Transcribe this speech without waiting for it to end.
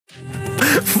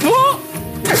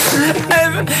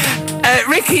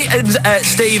Ricky and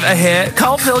Steve are here.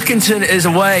 Karl Pilkington is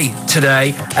away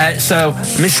today, so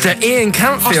Mr. Ian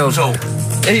Camfield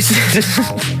is...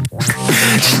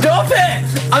 Stop it!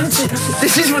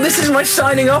 This is my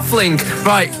signing off link.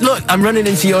 Right, look, I'm running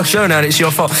into your show now and it's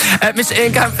your fault. Mr.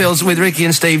 Ian Camfield's with Ricky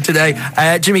and Steve today.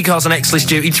 Jimmy Carr's on X-List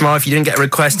duty tomorrow. If you didn't get a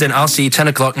request in, I'll see you 10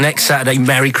 o'clock next Saturday.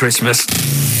 Merry Christmas.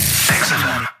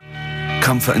 XFM.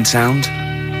 Comfort and Sound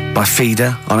by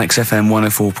Feeder on XFM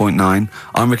 104.9.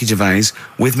 I'm Ricky Gervais.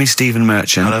 With me, Stephen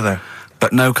Merchant. Hello there.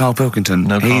 But no Karl Pilkington.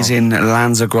 No Karl. He's in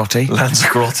Lanzarote.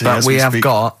 But we have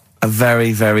got a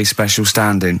very, very special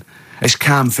stand-in. It's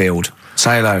Camfield.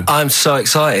 Say hello. I'm so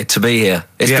excited to be here.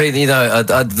 It's been,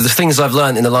 the things I've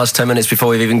learned in the last 10 minutes before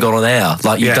we've even gone on air.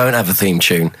 Like, you don't have a theme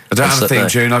tune. I don't have a theme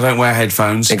tune. I don't wear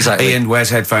headphones. Exactly. Ian wears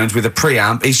headphones with a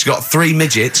preamp. He's got 3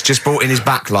 midgets just brought in his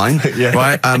back line.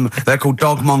 Right? They're called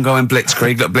Dog, Mongo and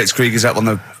Blitzkrieg. Look, Blitzkrieg is up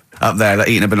there, like,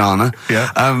 eating a banana.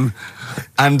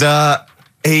 Yeah.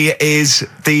 He is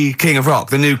the king of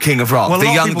rock, the new king of rock. Well,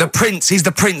 the prince, he's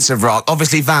the prince of rock.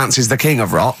 Obviously, Vance is the king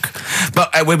of rock. But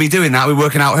we'll be doing that, we're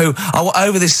working out who.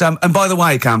 Over this, and by the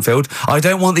way, Camfield, I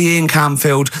don't want the Ian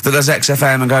Camfield that does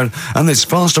XFM and going, and there's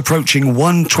fast approaching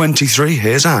 1:23,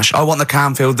 here's Ash. I want the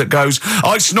Camfield that goes,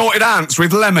 I snorted ants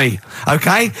with Lemmy.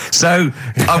 Okay? So,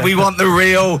 we want the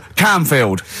real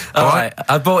Camfield. All right.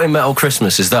 I bought in Metal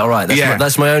Christmas, is that all right?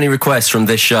 That's my only request from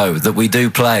this show, that we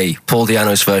do play Paul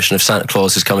Di'Anno's version of Santa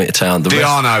Claus is Coming to Town. The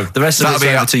rest of it's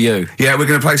over to you. Yeah, we're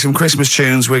going to play some Christmas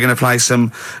tunes. We're going to play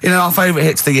some, our favourite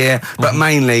hits of the year. But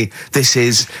mainly, this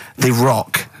is the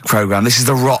rock programme. This is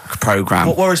the rock programme.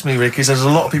 What worries me, Rick, is there's a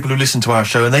lot of people who listen to our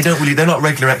show and they're not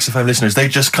regular XFM listeners. They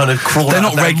just kind of crawl they're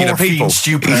out not regular people.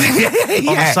 Stupid on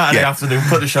a Saturday afternoon,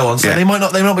 put the show on. So they might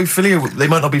not be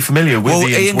familiar with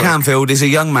Ian Camfield is a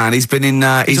young man. He's been in...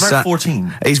 he's about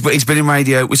 14. He's been in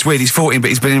radio. It's weird, he's 14, but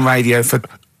he's been in radio for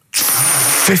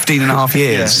 15 and a half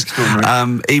years.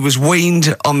 He was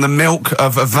weaned on the milk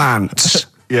of a Vance.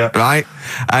 Right?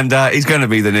 And he's going to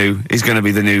be the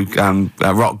new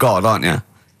rock god, aren't you?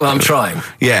 Well, I'm trying.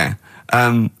 Yeah.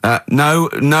 No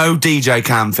DJ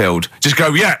Camfield. Just go,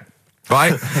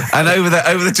 right? And over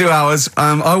the 2 hours,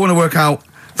 I want to work out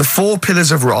the 4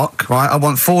 pillars of rock, right? I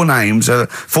want 4 names,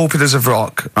 4 pillars of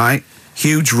rock, right?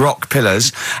 Huge rock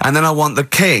pillars, and then I want the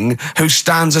king who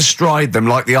stands astride them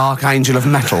like the archangel of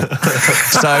metal.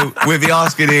 So we'll be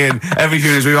asking Ian every few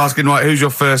minutes. We're asking, right, who's your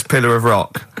first pillar of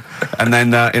rock, and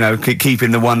then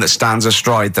keeping the one that stands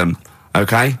astride them.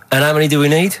 Okay. And how many do we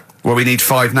need? Well, we need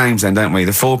 5 names then, don't we?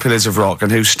 The 4 pillars of rock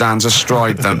and who stands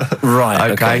astride them.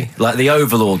 Right. Okay. Like the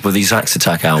Overlord with these Axe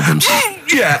Attack albums.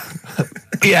 Yeah.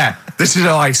 This is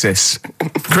Oasis.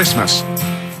 Christmas.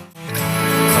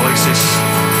 Oasis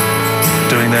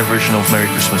doing their version of Merry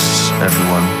Christmas,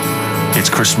 everyone. It's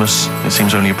Christmas. It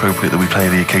seems only appropriate that we play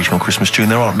the occasional Christmas tune.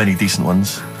 There aren't many decent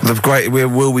ones. We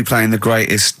will be playing the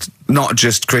greatest, not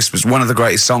just Christmas, one of the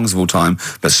greatest songs of all time,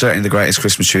 but certainly the greatest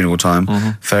Christmas tune of all time,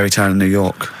 Fairy Tale in New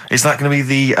York. Is that going to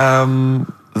be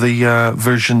the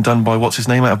version done by, what's his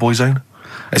name, out of Boyzone?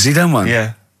 Has he done one?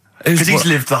 Yeah. Because he's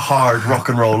lived the hard rock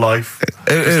and roll life.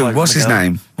 What's his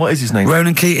name? What is his name?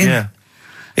 Ronan Keating? Yeah.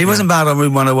 He wasn't bad on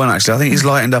Room 101, actually. I think he's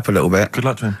lightened up a little bit. Good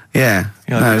luck to him. Yeah.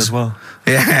 I do as well.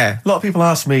 Yeah. A lot of people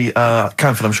ask me,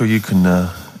 Camfield, I'm sure you can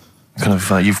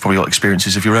you've probably got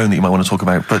experiences of your own that you might want to talk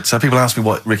about, but people ask me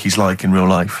what Ricky's like in real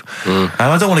life. And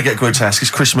I don't want to get grotesque.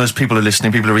 It's Christmas, people are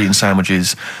listening, people are eating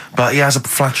sandwiches, but he has a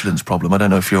flatulence problem. I don't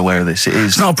know if you're aware of this. It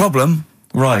is... It's not a problem.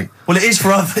 Right. Well, it is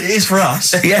for us.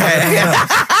 Yeah.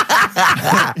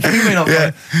 You may not.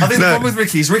 Yeah. I think the problem with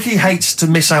Ricky is Ricky hates to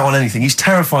miss out on anything. He's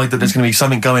terrified that there's going to be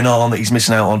something going on that he's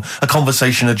missing out on, a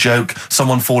conversation, a joke,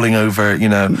 someone falling over,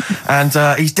 and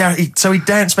so he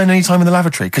daren't spend any time in the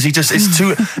lavatory because it's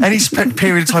too any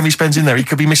period of time he spends in there, he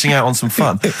could be missing out on some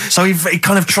fun. So he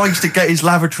kind of tries to get his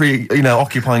lavatory,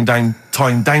 occupying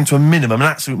time down to a minimum, an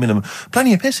absolute minimum.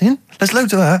 Plenty of pissing, there's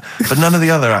loads of that, but none of the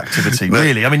other activity.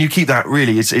 Really, I mean, you keep that.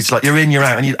 Really, it's like you're in, you're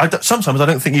out, and sometimes I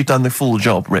don't think you've done the full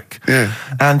job, Rick. Yeah.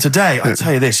 And today, I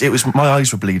tell you this, my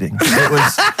eyes were bleeding.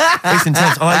 It's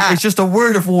intense. It's just a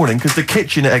word of warning because the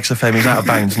kitchen at XFM is out of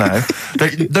bounds now.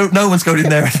 No one's going in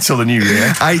there until the new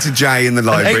year. A to J in the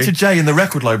library. A to J in the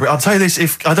record library. I'll tell you this,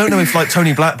 I don't know if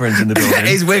Tony Blackburn's in the building.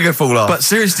 His wig will fall off. But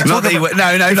seriously, not that he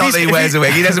wears a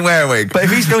wig. He doesn't wear a wig. But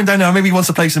if he's going down now, maybe he wants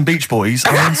to play some Beach Boys.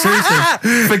 I mean,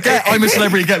 seriously, forget I'm a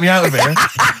celebrity, get me out of here.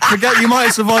 Forget you might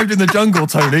have survived in the jungle,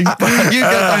 Tony. But you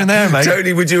get down there, mate.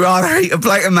 Tony, would you rather eat a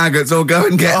plate of maggots or go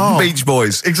and get Beach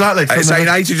Boys? Exactly. Saying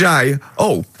A to J.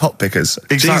 Oh, pickers.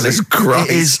 Exactly. Jesus Christ.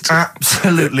 It is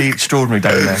absolutely extraordinary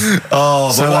down there.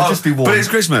 Oh, So I'll just be warned. But it's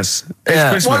Christmas. It's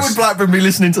Yeah. Christmas. Why would Blackburn be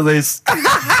listening to this?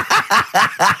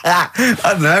 I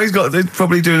don't know. He's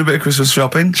probably doing a bit of Christmas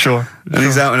shopping. Sure. And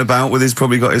he's out and about with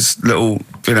probably got his little,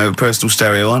 personal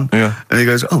stereo on. Yeah. And he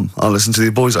goes, I'll listen to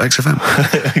the boys at XFM.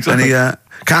 Exactly. And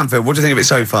Camfield, what do you think of it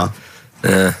so far?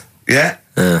 Yeah. Yeah?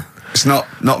 Yeah. It's not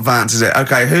Vance, is it?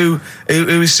 Okay, who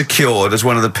is secured as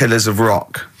one of the pillars of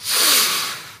rock?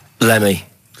 Lemmy.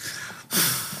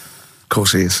 Of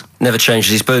course he is. Never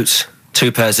changes his boots.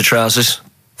 2 pairs of trousers.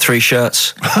 3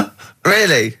 shirts.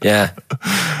 Really? Yeah.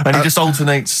 And he just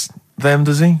alternates them,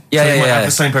 does he? Yeah, So he yeah, might yeah. have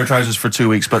the same pair of trousers for 2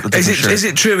 weeks, but the different shirt. Is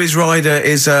it true his rider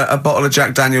is a bottle of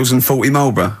Jack Daniels and 40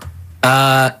 Marlboro?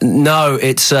 No,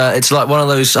 it's like one of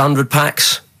those 100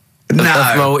 packs.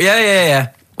 No.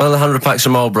 Yeah. One of the 100 packs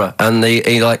of Marlboro, and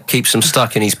he like keeps them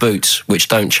stuck in his boots, which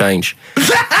don't change.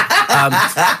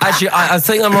 Actually, I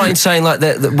think I'm right in saying like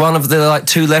that one of the like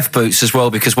 2 left boots as well,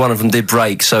 because one of them did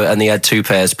break. So and he had 2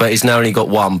 pairs, but he's now only got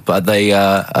 1. But he's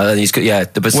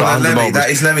got the Well, Lemmy, that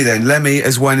is Lemmy then. Lemmy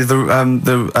is one of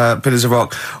the pillars of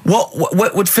rock.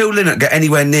 What would Phil Lynott get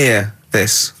anywhere near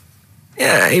this?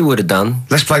 Yeah, he would have done.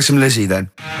 Let's play some Lizzie then.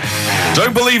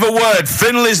 Don't believe a word.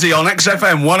 Thin Lizzie on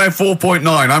XFM 104.9.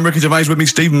 I'm Ricky Gervais, with me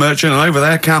Stephen Merchant, and over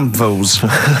there Camfields.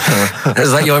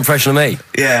 Is that your impression of me?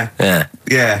 Yeah.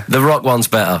 Yeah. The rock one's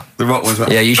better. The rock one's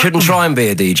Yeah, you shouldn't try and be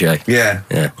a DJ. Yeah.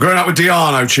 Yeah. Growing up with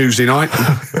Diano Tuesday night.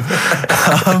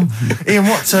 Ian,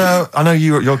 what? I know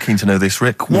you're keen to know this,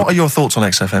 Rick. What are your thoughts on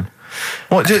XFM?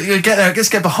 What? Get there. Let's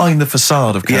get behind the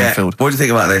facade of Camfield. What do you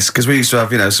think about this? Because we used to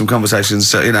have, some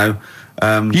conversations.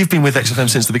 You've been with XFM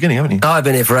since the beginning, haven't you? I've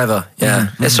been here forever.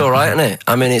 Yeah, it's all right, isn't it?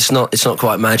 I mean, it's not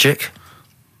quite magic.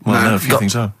 Well, no, a few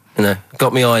things are.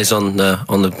 Got me eyes on the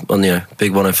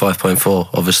big 105.4.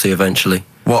 Obviously, eventually.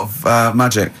 What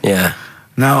magic? Yeah.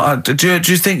 Now, do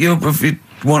you think you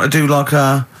want to do like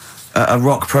a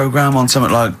rock program on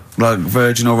something like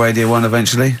Virgin or Radio 1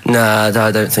 eventually? Nah,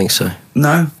 I don't think so.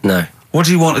 No. No. What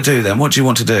do you want to do then? What do you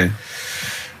want to do?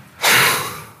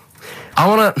 I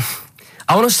want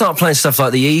to start playing stuff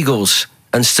like the Eagles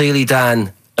and Steely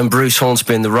Dan and Bruce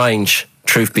Hornsby in the Range.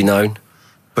 Truth be known.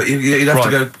 But you'd have to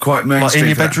go quite mainstream. Like in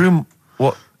your for that. bedroom?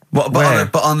 What?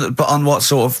 But on what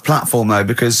sort of platform though?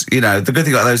 Because the good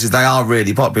thing about those is they are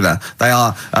really popular. They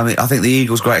are. I mean, I think the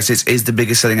Eagles' Greatest Hits is the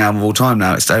biggest selling album of all time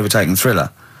now. It's overtaken Thriller.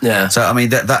 Yeah. So I mean,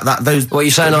 that those. What are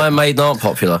you saying? Iron Maiden aren't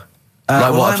popular?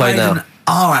 Like what I play Iron Maiden now.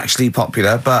 are actually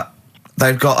popular, but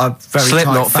they've got a very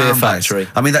Slipknot, tight fan Fear base. Factory.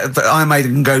 I mean, Iron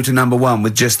Maiden can go to number 1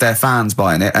 with just their fans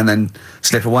buying it and then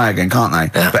slip away again, can't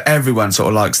they? Yeah. But everyone sort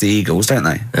of likes the Eagles, don't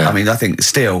they? Yeah. I mean, I think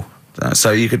still.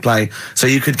 So you could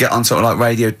get on sort of like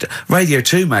Radio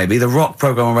 2 maybe, the rock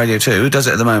program on Radio 2. Who does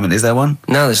it at the moment? Is there one?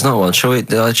 No, there's not one. I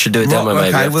should do it demo maybe.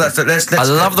 Okay, well let's I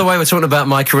love the way we're talking about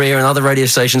my career and other radio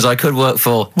stations I could work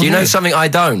for. Do you know something I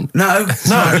don't? No,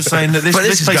 No, I'm just saying that this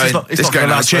is place going, is not. it's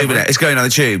going on the tube, isn't it? It's going on the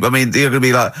tube. I mean, you're going to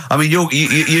be like,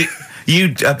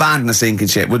 you'd abandon the sinking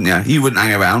ship, wouldn't you? You wouldn't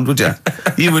hang around, would you?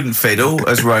 You wouldn't fiddle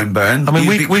as Rome Byrne. I mean,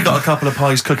 we got a couple of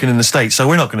pies cooking in the States, so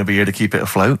we're not going to be here to keep it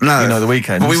afloat. No, the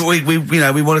weekends. But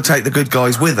we want to take the good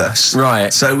guys with us,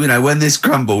 Right. So when this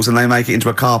crumbles and they make it into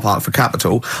a car park for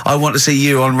Capital, I want to see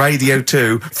you on Radio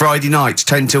 2 Friday nights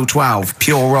 10 till 12,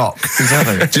 pure rock.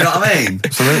 Exactly. Do you know what I mean?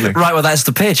 Absolutely. Right, well, that's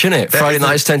the pitch, isn't it? Friday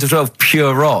nights 10 to 12,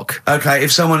 pure rock. Okay,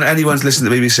 if anyone's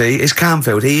listening to the BBC, it's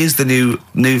Camfield. He is the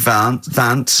new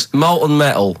Vance. Molten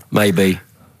Metal, maybe.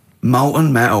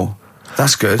 Molten Metal.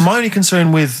 That's good. My only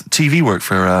concern with TV work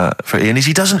for Ian is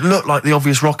he doesn't look like the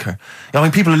obvious rocker. I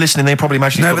mean, people are listening, they probably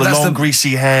imagine he's got the long,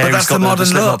 greasy hair, but that's he's got the modern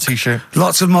Slipknot look. T-shirt.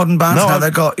 Lots of modern bands now.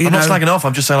 They've got, I'm not slagging off,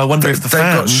 I'm just saying I wonder if the they've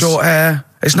got fans... short hair.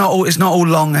 It's not all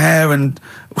long hair and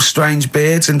strange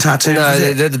beards and tattoos. No,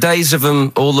 is it? the days of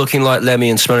them all looking like Lemmy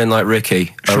and smelling like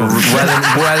Ricky are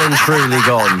well and truly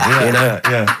gone.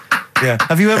 Yeah.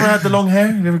 Have you ever had the long hair?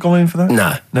 Have you ever gone in for that?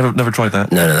 No. Never tried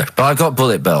that? No. But I've got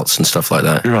bullet belts and stuff like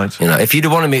that. You're right. If you'd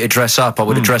have wanted me to dress up, I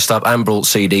would have dressed up and brought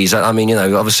CDs. I mean,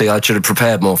 obviously I should have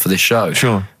prepared more for this show.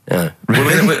 Sure. Yeah. Well,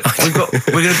 we're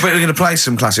going to play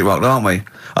some classic rock, aren't we?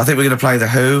 I think we're going to play The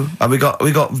Who. We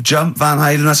got Jump, Van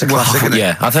Halen. That's a classic, isn't it?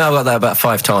 Yeah, I think I've got that about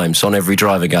 5 times on every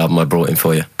Driving album I brought in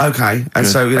for you. Okay, and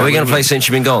so Are we going to play Since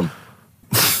You've Been Gone?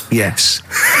 Yes.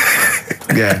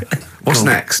 Yeah. What's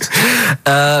next?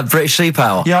 British Sea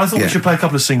Power. Yeah, I thought we should play a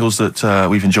couple of singles that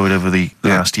we've enjoyed over the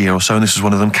last year or so, and this is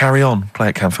one of them. Carry On, play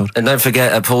at Camfield. And don't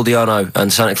forget, Paul Di'Anno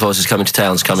and Santa Claus is Coming to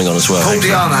Town's coming on as well. Paul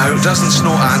Di'Anno doesn't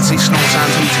snort ants, he snorts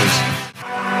ant eaters.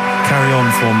 Carry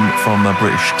On from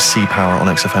British Sea Power on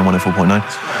XFM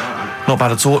 104.9. Not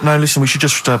bad at all. Now, listen, we should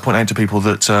just point out to people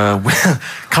that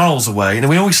Karl's away. And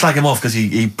we always slag him off because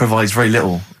he provides very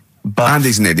little. But, And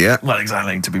he's an idiot. well,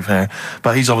 exactly, to be fair.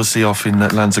 But he's obviously off in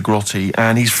Lanzarote,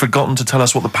 and he's forgotten to tell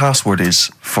us what the password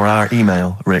is for our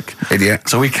email, Rick. Idiot.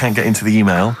 So we can't get into the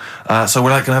email. So we're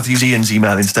going to have to use Ian's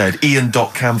email instead.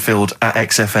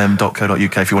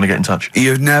 ian.camfield@xfm.co.uk if you want to get in touch.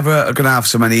 You're never going to have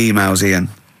so many emails, Ian.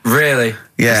 Really?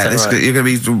 Yeah, Is that right? you're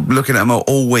going to be looking at them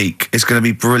all week. It's going to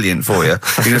be brilliant for you.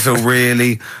 You're going to feel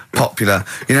really popular.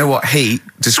 You know what Heat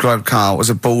described Karl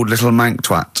as a bald little mank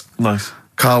twat. Nice.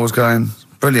 Karl was going,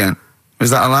 brilliant.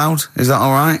 Is that allowed? Is that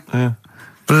all right? Yeah.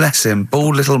 Bless him.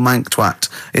 Bald little mank twat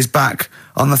is back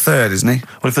on the 3rd, isn't he?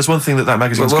 Well, if there's one thing that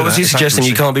magazine's What good was at, he it's suggesting?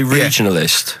 You accuracy. can't be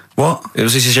regionalist. What?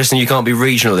 Was he suggesting you can't be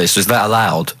regionalist? Was that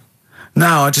allowed?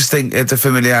 No, I just think the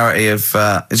familiarity of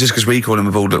it's just because we call him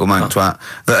a bald little mank twat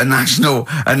that a national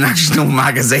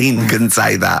magazine can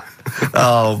say that.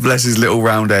 Oh, bless his little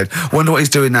round head. Wonder what he's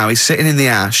doing now. He's sitting in the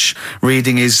ash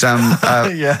reading his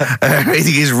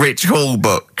reading his Rich Hall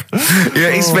book.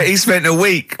 Yeah, he spent a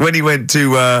week when he went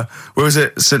to where was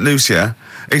it, St. Lucia.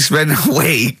 He spent a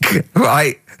week,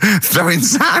 right, throwing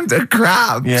sand at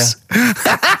crabs. Yeah.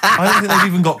 I don't think they've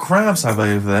even got crabs, have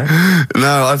they, over there?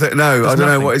 No, I don't know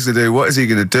nothing. what he's going to do. What is he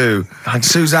going to do?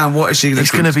 Suzanne, what is she going to do?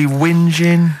 He's going to be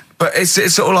whinging. But it's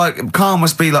sort of like, Karl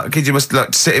must be like, kid, you must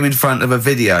like sit him in front of a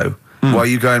video while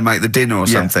you go and make the dinner or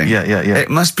something. Yeah. It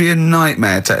must be a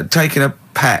nightmare taking a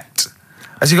pet.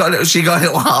 She got a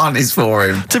little harness for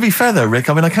him. To be fair, though, Rick,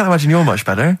 I mean, I can't imagine you're much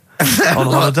better on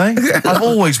holiday. I've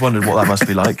always wondered what that must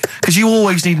be like. Because you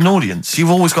always need an audience. You've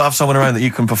always got to have someone around that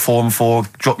you can perform for,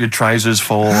 drop your trousers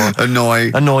for. Annoy,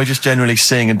 just generally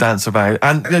sing and dance about.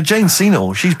 And Jane's seen it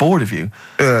all. She's bored of you.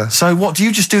 Yeah. So what, do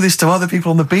you just do this to other people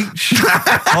on the beach?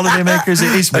 Holiday makers,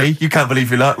 it is me. You can't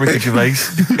believe your luck, Ricky Gervais.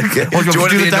 What, do you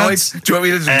want to be annoyed? dance? Do you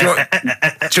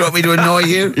want me to annoy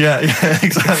you? Yeah,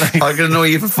 exactly. I can annoy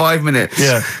you for 5 minutes.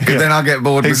 Yeah. Then I'll get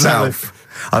bored Exactly. myself.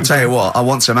 I'll tell you what, I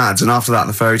want some ads, and after that,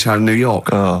 the fairy tale in New York.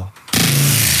 Oh.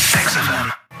 XFM.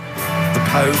 The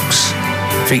Pokes,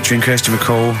 featuring Kirsty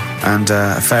McCall and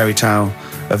a fairy tale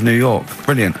of New York.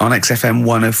 Brilliant. On XFM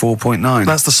 104.9.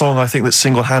 That's the song I think that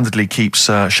single-handedly keeps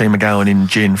Shane McGowan in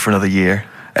gin for another year.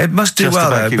 It must do Just well,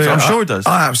 about though. keeps- but I'm sure it does.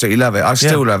 I absolutely love it. I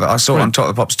still love it. I saw it on Top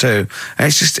of the Pops too. And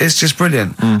it's just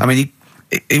brilliant. I mean,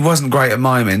 he wasn't great at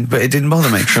miming, but it didn't bother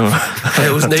me. Sure.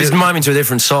 It was miming to a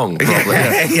different song, probably.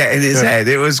 Yeah, in his head.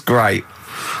 It was great.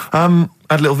 I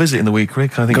had a little visit in the week,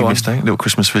 Rick. I think Go you on. missed out. A little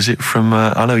Christmas visit from,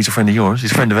 I know he's a friend of yours.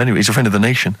 He's a friend of He's a friend of the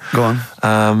nation. Go on.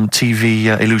 TV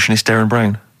illusionist Darren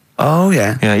Brown. Oh,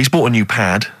 yeah. Yeah, he's bought a new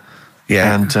pad.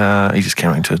 Yeah. And he just came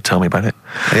around to tell me about it.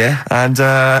 Yeah. And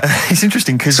it's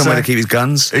interesting because... Somewhere to keep his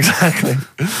guns. Exactly.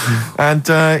 And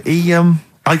he...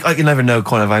 I can never know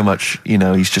kind of how much,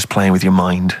 he's just playing with your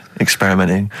mind,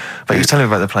 experimenting. But he was telling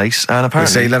me about the place, and They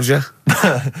apparently... say he loves you?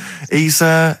 he's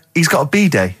got a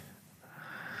B-day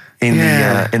in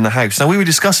the house. Now, we were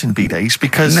discussing B-days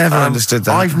because... Never understood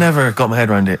that. I've never got my head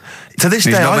around it. To this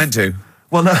He's day... not I've- meant to.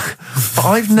 Well, no.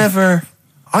 But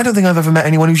I don't think I've ever met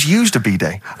anyone who's used a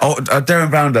B-day. Oh,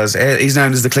 Darren Brown does. He's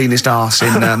known as the cleanest arse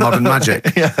in Modern Magic.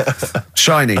 Yeah.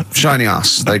 Shiny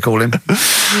arse, they call him.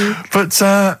 But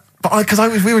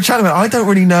we were chatting about it, I don't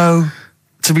really know,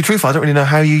 to be truthful, I don't really know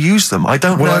how you use them. I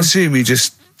don't know. Well, I assume you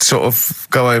just sort of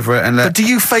go over it and let... But do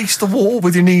you face the wall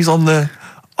with your knees on the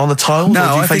tiles, or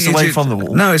do you face away from the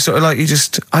wall? No, it's sort of like you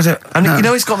just... And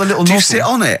no. it's got the little Do you nozzle. sit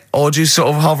on it, or do you sort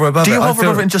of hover above it? Do you I hover feel-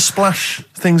 over it and just splash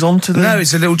things onto the... No,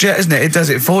 it's a little jet, isn't it? It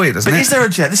does it for you, doesn't But it? is there a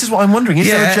jet? This is what I'm wondering. Is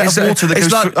there a jet it's of water that it's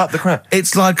goes up the crap?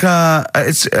 It's like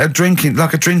it's a drinking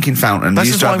fountain That's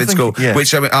you used to what have I'm in school. thinking, yeah.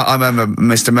 Which I remember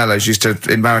Mr. Mellows used to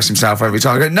embarrass himself every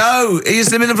time. I go, no, he's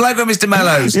the middle flag with Mr.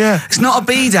 Mellows. Yeah. It's not a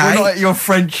B-day. We're not at your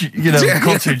French,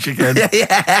 cottage again.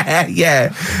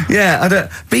 Yeah. I don't.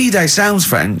 B-day sounds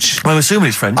French. I'm assuming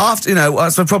it's French. After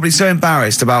they're probably so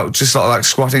embarrassed about just sort of like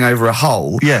squatting over a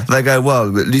hole. Yeah. They go,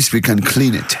 well, at least we can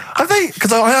clean it. Have they?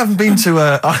 Because I haven't been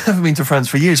to France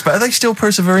for years. But are they still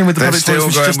persevering with the They're public still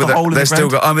toilets, going just with the it. hole in They're the still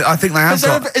ground? got. I mean, I think they have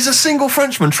got. Has a single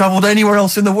Frenchman travelled anywhere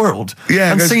else in the world?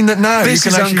 Yeah, and goes, seen that now? This you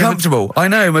is can actually uncomfortable. I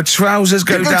know. My trousers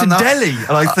go You go down to the. Delhi,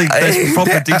 and I think there's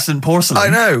proper decent porcelain. I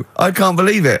know. I can't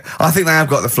believe it. I think they have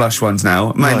got the flush ones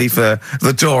now, mainly for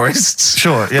the tourists.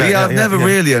 Sure, yeah, But I've yeah, never yeah.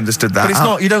 really understood that. But it's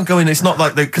not. You don't go in. It's not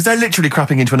like because they're literally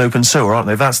crapping into an open sewer, aren't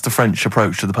they? That's the French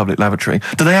approach to the public lavatory.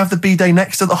 Do they have the bidet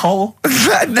next to the hole?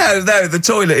 No. The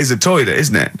toilet is a toilet,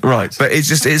 isn't it? Right. But it's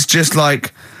just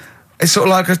like. It's sort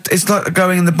of like it's like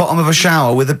going in the bottom of a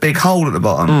shower with a big hole at the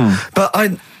bottom. But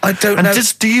I don't And know.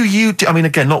 do you? I mean,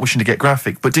 again, not wishing to get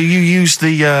graphic, but do you use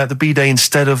the bidet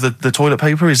instead of the toilet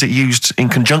paper? Is it used in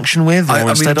conjunction with, or I mean,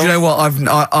 instead do of? you know what?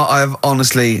 I've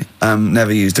honestly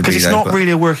never used a bidet. Because it's not but-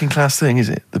 really a working class thing, is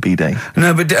it? The bidet.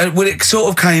 No, but well, it sort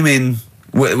of came in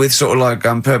with sort of like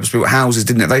purpose-built houses,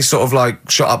 didn't it? They sort of like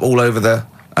shot up all over the.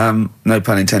 No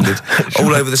pun intended.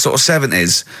 All over the sort of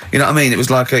 70s. You know what I mean? It was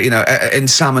like in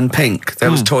salmon pink. There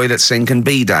was toilet, sink, and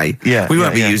bidet. Yeah, we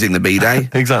won't yeah, be yeah. using the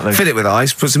bidet. Exactly. Fill it with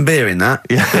ice. Put some beer in that.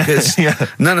 Yeah, Because yeah.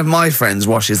 none of my friends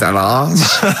washes their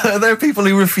arse. There are people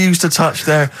who refuse to touch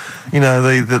their,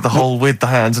 the hole with the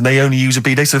hands, and they only use a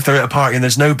bidet. So if they're at a party and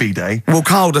there's no bidet, Well,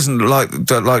 Karl doesn't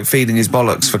like feeding his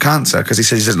bollocks for cancer because he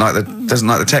says he doesn't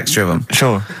like the texture of them.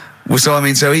 sure. Well, so I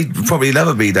mean, so he'd probably love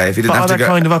a bidet if he didn't But are have to there go.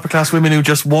 kind of upper class women who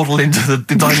just waddle into the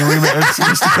dining room in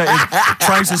sophisticated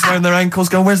trousers around their ankles,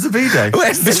 going, "Where's the bidet?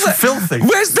 It's filthy."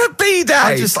 Where's the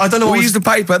bidet? I don't know what We was- use the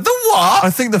paper. The what? I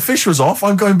think the fish was off.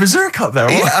 I'm going berserk up there.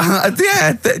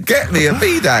 Get me a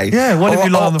bidet. Yeah, why don't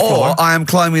you lie on the floor? Or I am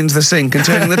climbing into the sink and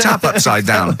turning the tap upside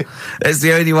down. It's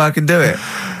the only way I can do it.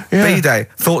 Yeah. Bidet.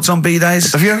 Thoughts on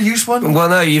bidets? Have you ever used one? Well,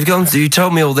 no, you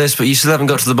told me all this, but you still haven't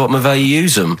got to the bottom of how you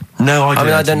use them. No, I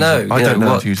mean, I don't know. I You don't know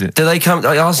how what- to use it. Do they come?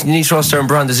 You need to ask their own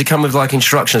brand. Does it come with like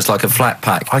instructions, like a flat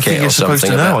pack? I kit think or you're supposed to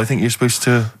something know. about- I think you're supposed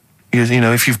to.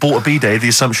 If you've bought a bidet, the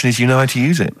assumption is you know how to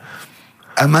use it.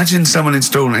 Imagine someone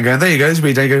installing it and going, there you go, it's a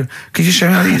bidet. You go, could you show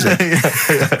me how to use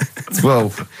it?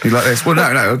 Well, you like this? Well,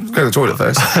 no, go to the toilet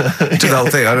first. Do the whole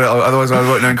thing. Otherwise, I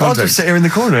won't know in I'll context. just sit here in the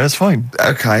corner. That's fine.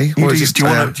 Okay. Do well,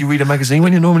 you read a magazine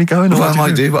when you're normally going? Or Well, what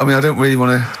I do you might do, but I mean, I don't really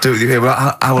want to do it with you here.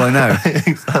 But how will I know?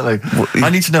 Exactly. I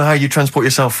need to know how you transport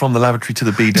yourself from the lavatory to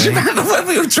the Do you bidet. remember when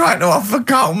we were trying to offer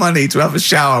Karl money to have a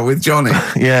shower with Johnny?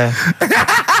 Yeah.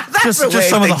 just a weird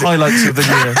some of the thing to- highlights of the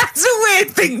year. That's a weird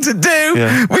thing to do.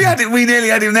 Yeah. We nearly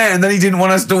had him there, and then he didn't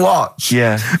want us to watch.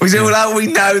 Yeah. We said, Yeah. well, how do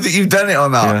we know that you've done it or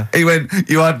not? Yeah. He went,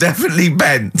 you are definitely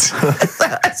bent.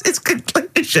 That's his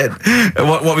conclusion.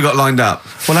 What we got lined up?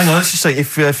 Well, hang on. Let's just say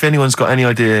if anyone's got any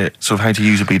idea sort of how to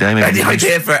use a bidet, maybe Any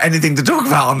idea for anything to talk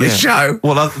about on this show?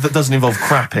 Well, that doesn't involve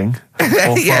crapping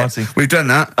or Yeah, farting. we've done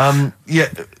that. Yeah.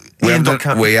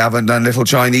 We haven't done little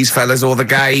Chinese fellas or the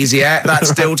gays yet. That's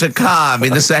still to come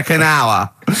in the second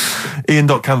hour.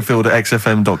 Ian.Camfield at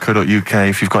xfm.co.uk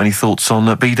if you've got any thoughts on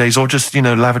bidets or just,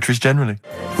 lavatories generally.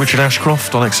 Richard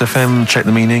Ashcroft on XFM, Check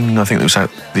the Meaning. I think it was out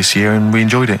this year and we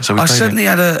enjoyed it, so we I played certainly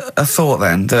had a thought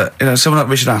then that, someone like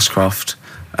Richard Ashcroft,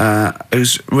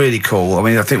 who's really cool. I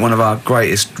mean, I think one of our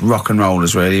greatest rock and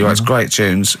rollers, really. He writes great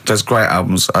tunes, does great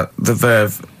albums. The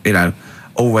Verve,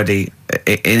 already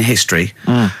in history.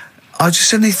 I just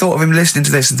suddenly thought of him listening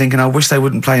to this and thinking, I wish they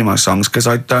wouldn't play my songs because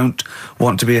I don't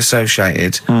want to be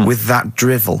associated with that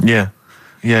drivel. Yeah.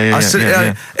 Yeah.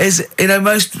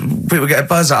 Most people get a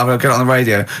buzz out of it, get it on the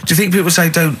radio. Do you think people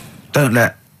say don't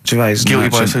let Gervais Guilty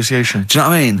by Action- association. Do you know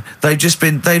what I mean?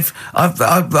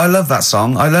 I love that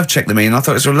song. I love Check the Meaning. I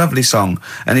thought it was a lovely song.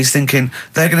 And he's thinking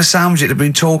they're going to sandwich it to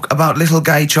been talk about little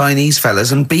gay Chinese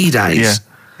fellas and bidets. Yeah.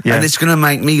 Yeah. And it's going to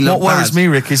make me look What worries bad. me,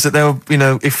 Rick, is that there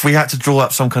were, if we had to draw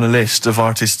up some kind of list of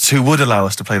artists who would allow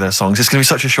us to play their songs, it's going to be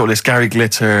such a short list. Gary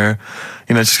Glitter,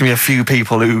 it's just going to be a few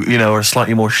people who, are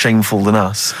slightly more shameful than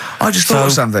us. I just thought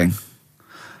of something.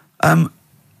 There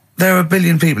are 1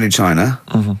 billion people in China,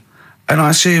 and I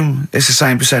assume it's the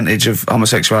same percentage of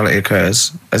homosexuality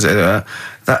occurs as that.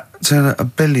 So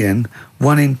 1 billion,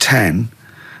 1 in 10.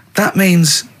 That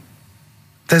means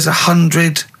there's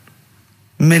 100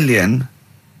 million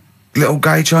little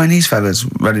gay Chinese fellas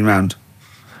running around.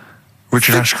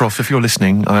 Richard Ashcroft, if you're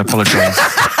listening, I apologise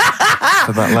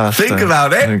for that last... Think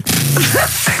about it.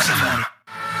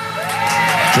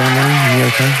 John Lennon, you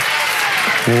okay?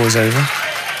 War is over.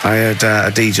 I heard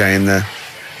a DJ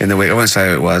in the week. I won't say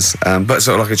who it was, but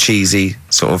sort of like a cheesy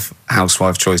sort of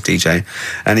housewife choice DJ,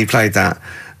 and he played that,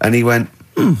 and he went,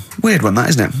 weird one that,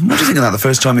 isn't it? What do you think of that the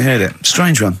first time you heard it?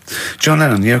 Strange one. John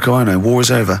Lennon, Yoko Ono, war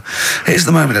is over. Here's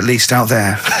the moment at least out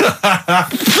there.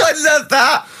 I love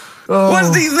that. Oh. What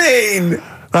does he mean?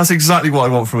 That's exactly what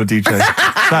I want from a DJ.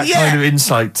 That kind of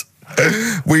insight.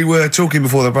 We were talking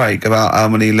before the break about how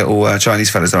many little Chinese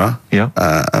fellas there are. Yeah.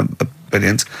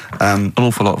 Billions. An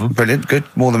awful lot of them. Brilliant, good,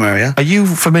 more the merrier. Are you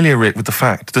familiar, Rick, with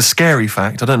the scary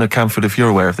fact, I don't know, Camfield, if you're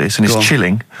aware of this, and it's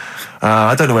chilling.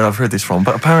 I don't know where I've heard this from,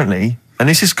 but apparently and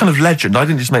this is kind of legend, I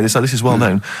didn't just make this up, this is well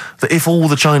known, that if all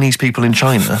the Chinese people in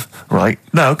China, right,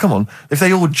 no, come on, if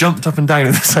they all jumped up and down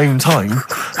at the same time,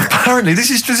 apparently,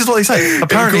 this is what they say,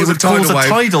 apparently it would cause a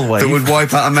tidal wave that would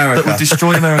wipe out America. That would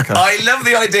destroy America. I love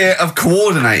the idea of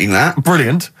coordinating that.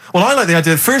 Brilliant. Well, I like the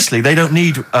idea, firstly, they don't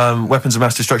need weapons of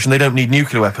mass destruction, they don't need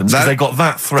nuclear weapons, because they got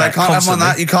that threat They can't constantly.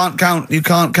 have on that. You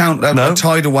can't count a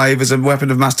tidal wave as a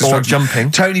weapon of mass destruction. Or jumping.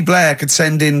 Tony Blair could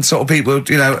send in sort of people,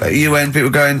 UN people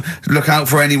going, look out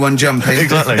for anyone jumping.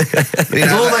 Exactly.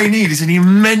 Because all they need is an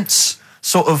immense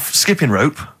sort of skipping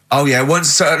rope. Oh yeah,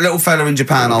 once a little fella in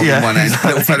Japan holding one end,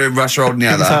 exactly. little fella in Russia holding the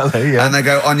other, Exactly, yeah. and they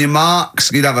go on your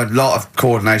marks. You'd have a lot of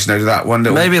coordination over that one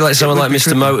little. Maybe like someone like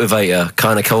Mr. Motivator,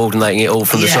 kind of coordinating it all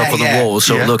from the top of the wall,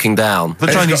 sort of looking down. The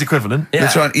Chinese equivalent.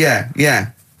 Yeah.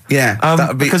 That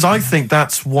would be, because I think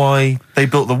that's why they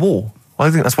built the wall. I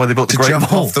think that's why they built the Great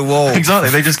jump Wall. off the wall. Exactly,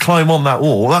 they just climb on that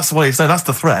wall. That's the way it's done. That's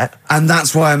the threat. and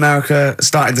that's why America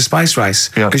started the space race,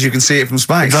 because you can see it from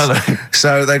space. Exactly.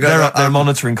 So they go. They're up there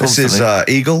monitoring constantly. This is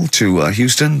Eagle to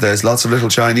Houston. There's lots of little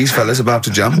Chinese fellas about to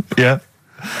jump. Yeah.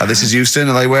 This is Houston.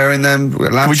 Are they wearing them?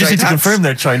 We just need to confirm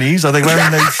they're Chinese. Are they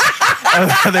wearing those?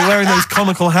 Are they wearing those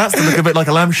comical hats that look a bit like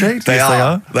a lampshade? They Yes,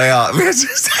 are. They are. We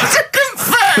just have to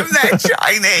confirm they're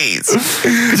Chinese.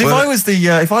 Because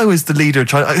if I was the leader of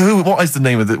China, what is the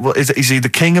name of the? Is he the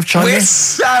king of China? We're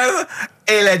so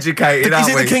ill-educated, aren't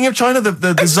Is we? it the king of China?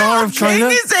 The czar of China?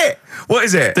 King, is it? What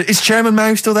is it? Is Chairman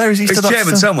Mao still there? Is he It's still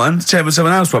chairman someone. It's chairman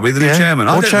someone else probably. The new chairman.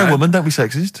 I Or don't chairwoman, know. don't be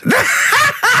sexist.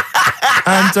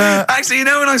 And Actually,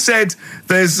 when I said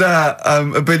there's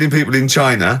a billion people in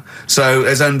China, so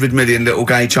there's 100 million little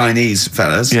gay Chinese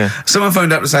fellas, someone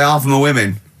phoned up to say half of them are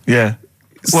women. yeah.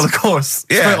 Well, of course.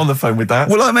 Yeah. Straight on the phone with that.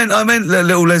 Well, I meant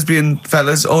little lesbian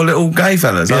fellas or little gay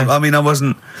fellas. Yeah. I mean, I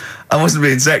wasn't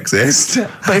being sexist.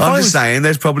 But if I'm I just was- saying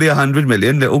there's probably 100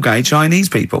 million little gay Chinese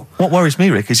people. What worries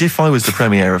me, Rick, is if I was the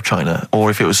premier of China,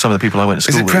 or if it was some of the people I went to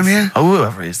Is school it with. premier? Oh,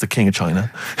 whoever it is, the king of China.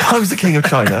 If I was the king of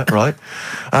China, right?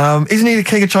 Isn't he the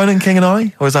king of China and king and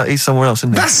I? Or is that he's somewhere else,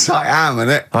 isn't he? That's Siam, isn't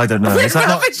it? I don't know. Is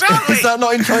that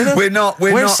not in China? We're not.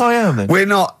 Where's Siam then? We're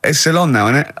not. It's still on now,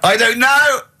 isn't it? I don't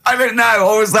know.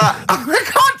 Or was that? Oh my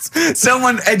God!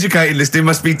 Someone educated listening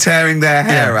must be tearing their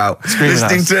hair out, screaming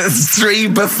listening at to three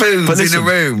buffoons Listen, in a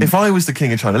room. If I was the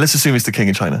king of China, let's assume it's the king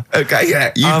of China. Okay,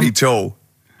 yeah, you'd be tall.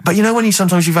 But you know when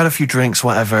sometimes you've had a few drinks,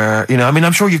 whatever, I mean,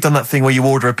 I'm sure you've done that thing where you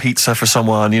order a pizza for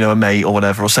someone, a mate or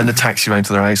whatever, or send a taxi around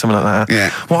to their house, something like that. Yeah.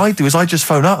 What I do is I just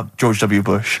phone up George W.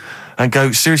 Bush and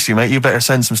go, seriously, mate, you better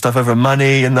send some stuff over,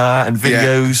 money and that, and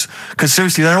videos, because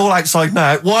seriously, they're all outside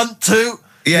now. 1, 2...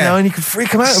 Yeah. And you can freak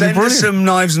them out. Send It'd be us brilliant. some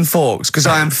knives and forks, because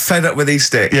I am fed up with these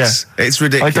sticks. Yeah. It's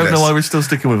ridiculous. I don't know why we're still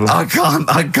sticking with them. I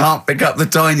can't pick up the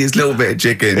tiniest little bit of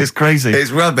chicken. It's crazy.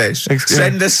 It's rubbish.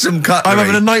 Send us some cutlery. I'm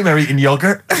having a nightmare eating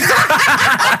yogurt.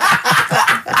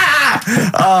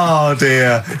 Oh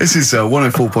dear. This is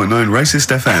 104.9 Racist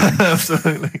FM.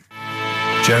 Absolutely.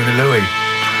 Jonah Louis.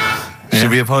 Should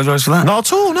we apologise for that? Not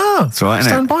at all, no. That's all right,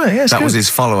 Stand by it, yeah, it's That was good. his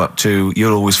follow-up to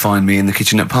You'll Always Find Me in the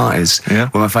Kitchen at Parties. Yeah.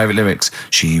 One of my favourite lyrics.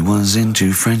 She was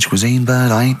into French cuisine,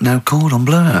 but I ain't no cordon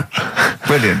bleu.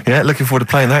 Brilliant. Yeah, looking forward to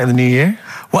playing that in the new year.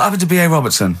 What happened to B.A.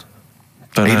 Robertson?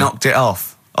 Don't He know. knocked it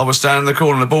off. I was standing in the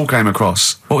corner and the ball came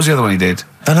across. What was the other one he did?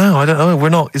 I don't know. We're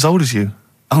not as old as you.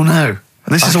 Oh no.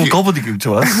 This is all gobbledygook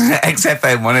to us.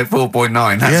 XFM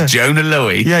 104.9. That's Yeah. Jonah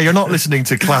Louis. Yeah, you're not listening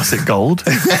to classic gold.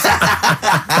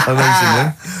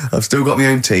 Amazingly. I've still got my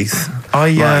own teeth.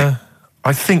 I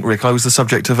think, Rick, I was the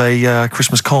subject of a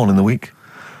Christmas con in the week.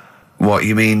 What,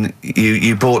 you mean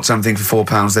you bought something for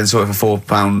 £4, then saw it for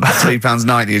 £4,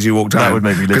 £3.90 as you walked home? That would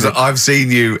make me livid. Because I've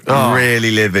seen you really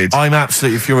livid. I'm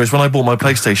absolutely furious. When I bought my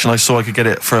PlayStation, I saw I could get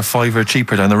it for £5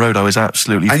 cheaper down the road. I was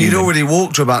absolutely And you'd fuming. already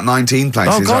walked to about 19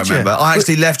 places, Oh, God, I remember. yeah. I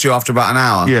actually left you after about an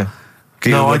hour. Yeah.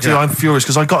 Can you No, I work do. it out? I'm furious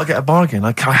because I got to get a bargain.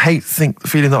 I hate the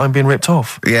feeling that I'm being ripped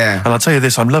off. Yeah. And I'll tell you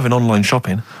this, I'm loving online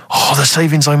shopping. Oh, the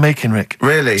savings I'm making, Rick.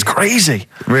 Really? It's crazy.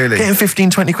 Really? Getting 15,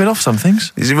 20 quid off some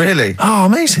things. Is it really? Oh,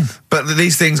 amazing. But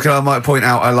these things, I might point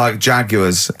out, are like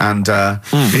Jaguars and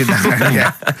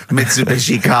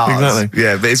Mitsubishi cars. Exactly.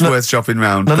 Yeah, but it's worth shopping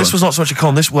round. No, Go this on. was not so much a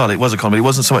con. It was a con, but it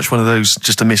wasn't so much one of those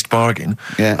just a missed bargain.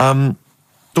 Yeah.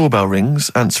 Doorbell rings,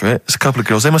 answer it. It's a couple of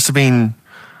girls. They must have been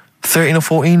 13 or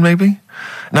 14, maybe.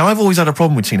 Now, I've always had a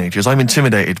problem with teenagers. I'm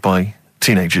intimidated by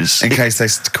teenagers. In case they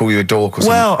call you a dork or something.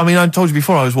 Well, I mean, I told you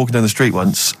before, I was walking down the street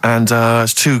once, and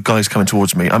there's two guys coming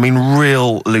towards me. I mean,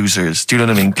 real losers. Do you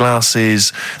know what I mean?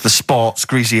 Glasses, the spots,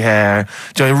 greasy hair.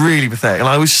 Do you know, really pathetic. And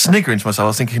I was sniggering to myself. I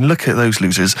was thinking, look at those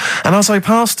losers. And as I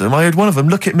passed them, I heard one of them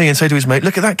look at me and say to his mate,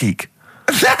 look at that geek.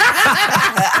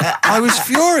 I was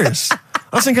furious.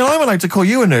 I was thinking, I'm allowed to call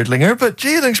you a nerdlinger, but gee,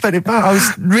 I didn't expect it back. I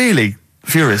was really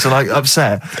furious and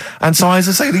upset. And so, as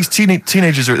I say, these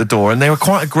teenagers are at the door, and they were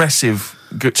quite aggressive,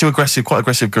 quite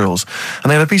aggressive girls. And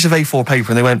they had a piece of A4 paper,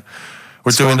 and they went,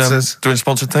 "We're doing a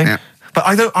sponsored thing." Yeah. But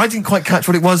I didn't quite catch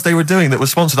what it was they were doing that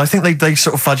was sponsored. I think they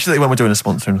sort of fudged it. They went, "We're doing a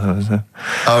sponsor."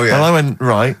 Oh yeah. And I went,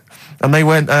 right. And they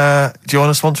went, "Do you want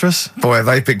to sponsor us?" Boy,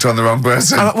 they picked on the wrong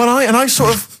person. I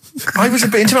was a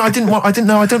bit intimidated. I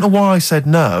don't know why I said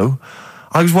no.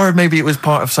 I was worried maybe it was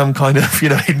part of some kind of,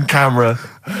 hidden camera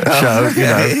show,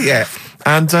 Yeah.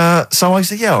 And so I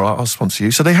said, yeah, all right, I'll sponsor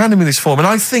you. So they handed me this form, and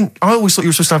I always thought you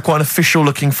were supposed to have quite an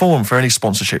official-looking form for any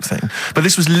sponsorship thing. But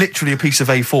this was literally a piece of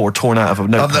A4 torn out of a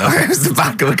notepad. It was the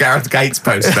back of a Gareth Gates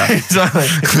poster. Exactly.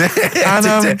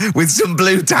 And, with some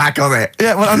blue tack on it.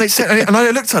 Yeah, well, and I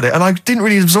looked at it, and I didn't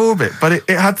really absorb it, but it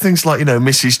had things like,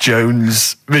 Mrs.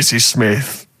 Jones, Mrs.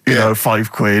 Smith,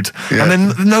 £5. Yeah. And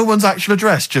then no one's actual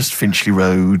address, just Finchley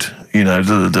Road,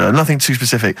 nothing too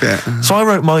specific. Yeah. So I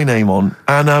wrote my name on,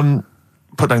 and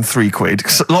put down £3.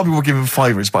 Because a lot of people were giving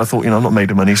fivers, but I thought, I'm not made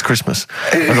of money. It's Christmas.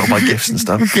 I've got to buy gifts and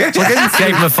stuff. So I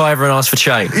gave him a fiver and asked for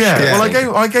change. Yeah. Well,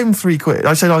 I gave him £3.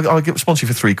 I said, I'll sponsor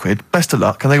you for £3. Best of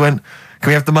luck. And they went, "Can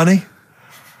we have the money?"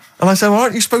 And I said, "Well,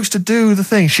 aren't you supposed to do the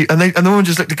thing?" And the woman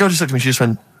the girl just looked at me. She just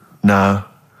went, "No."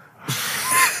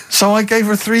 So I gave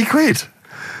her £3.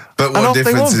 But what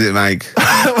difference does it make?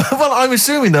 Well, I'm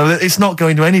assuming, though, that it's not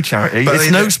going to any charity. It's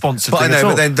no sponsored thing at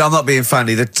all. But then I'm not being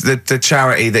funny. The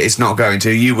charity that it's not going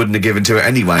to, you wouldn't have given to it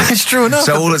anyway. It's true enough.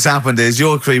 So all that's happened is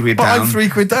you're £3 down. I'm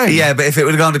 £3 down. Yeah, but if it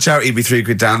would have gone to charity, it'd be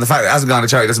 £3 down. The fact that it hasn't gone to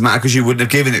charity doesn't matter because you wouldn't have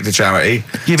given it to charity.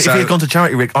 Yeah, but if it had gone to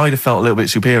charity, Rick, I'd have felt a little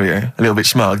bit superior, a little bit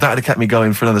smug. That would have kept me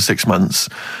going for another 6 months.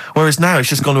 Whereas now it's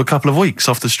just gone to a couple of weeks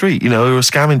off the street, who are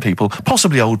scamming people,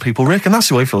 possibly old people, Rick, and that's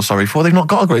who I feel sorry for. They've not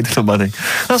got a great deal of money.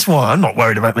 That's why I'm not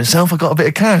worried about myself. I've got a bit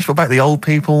of cash. What about the old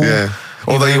people? Yeah.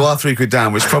 Although you are £3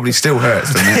 down, which probably still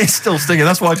hurts, doesn't it? It's still stinging.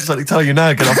 That's why I just like to tell you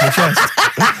now, get off my chest.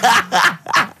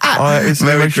 It's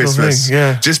Merry Christmas. Thing,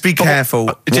 yeah. Just be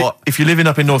careful. If you're living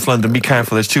up in North London, be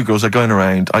careful. There's 2 girls that are going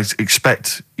around. I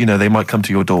expect, they might come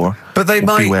to your door. But they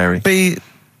might be wary. Be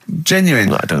genuine.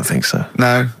 No, I don't think so.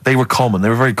 No. They were common. They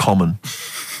were very common.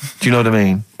 Do you know what I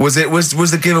mean? Was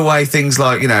the giveaway things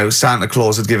like, Santa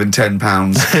Claus had given £10,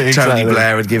 exactly. Tony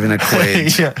Blair had given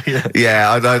 £1?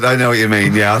 Yeah, I know what you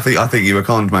mean. Yeah, I think you were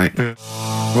conned, mate. Yeah.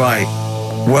 Right.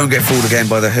 Won't Get Fooled Again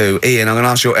by The Who. Ian, I'm going to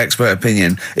ask your expert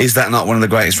opinion. Is that not one of the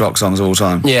greatest rock songs of all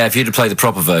time? Yeah, if you'd have played the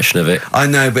proper version of it. I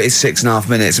know, but it's 6.5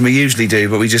 minutes, and we usually do,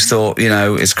 but we just thought,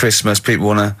 it's Christmas, people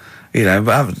want to...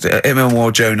 but him and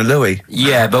more Jonah Louis.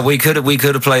 Yeah, but we could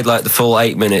have played like the full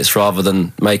 8 minutes rather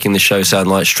than making the show sound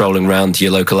like strolling round to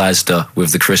your local Asda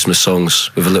with the Christmas songs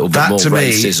with a little bit more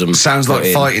racism. That to me sounds like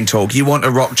fighting talk. You want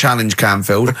a rock challenge,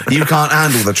 Camfield? You can't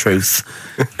handle the truth.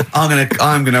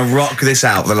 I'm gonna rock this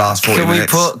out the last 40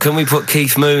 minutes. Can we put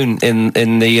Keith Moon in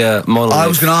the monolith? I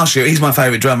was going to ask you. He's my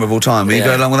favourite drummer of all time. Will you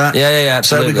go along with that? Yeah,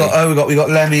 absolutely. So we got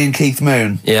Lemmy and Keith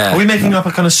Moon. Yeah. Are we making up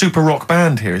a kind of super rock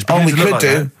band here? We could do.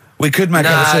 That? We could make a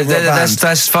super rock band.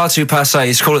 That's far too passé.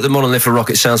 Let's call it the Monolith of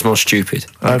Rock. It sounds more stupid.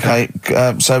 Okay,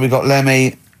 so we got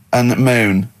Lemmy and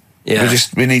Moon. Yeah.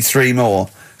 We need 3 more.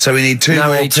 So we need 2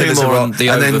 more Pillars of Rock,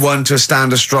 and then one to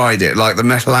stand astride it, like the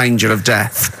Metal Angel of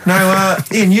Death. Now,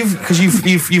 Ian,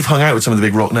 you've hung out with some of the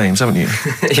big rock names, haven't you?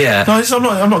 Yeah. No,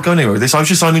 I'm not going anywhere with this.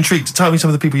 I'm intrigued. Tell me some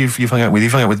of the people you've hung out with.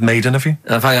 You've hung out with Maiden, have you?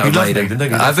 I've hung out with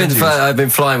Maiden. I've been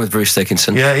flying with Bruce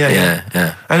Dickinson.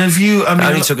 Yeah. And have you? It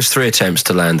only took us 3 attempts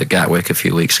to land at Gatwick a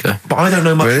few weeks ago. But I don't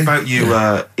know much about you,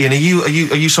 Ian.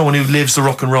 Are you someone who lives the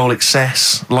rock and roll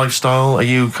excess lifestyle? Are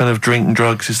you kind of drink and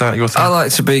drugs? Is that your thing? I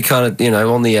like to be kind of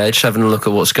on the edge, having a look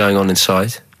at what's going on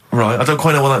inside. Right, I don't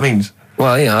quite know what that means.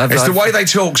 Well, it's the way they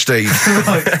talk, Steve.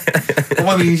 Right. Well,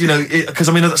 I mean, because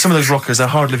some of those rockers, they're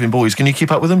hard-living boys. Can you keep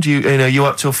up with them? Do you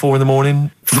up till 4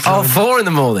 a.m? Oh, 4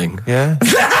 a.m? Yeah.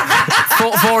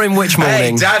 4 in which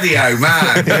morning? Hey, Daddy-o,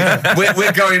 man. Yeah.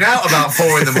 We're going out about 4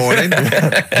 a.m.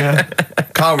 Yeah.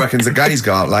 Karl reckons the gays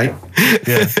go out late.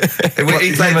 Yeah.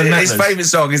 His favourite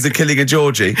song is The Killing of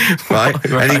Georgie, right?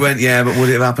 And he went, yeah, but would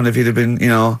it have happened if he'd have been,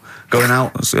 going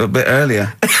out a bit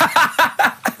earlier?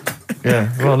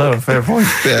 Yeah, well, no, fair point.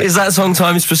 Yeah. Is that song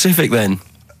time specific then?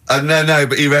 No,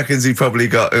 but he reckons he probably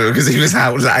got because he was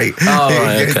out late. Oh,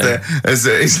 right, okay.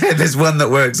 He said there's one that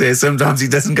works here. Sometimes he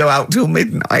doesn't go out till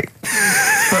midnight.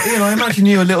 But I imagine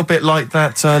you a little bit like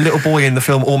that little boy in the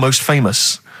film Almost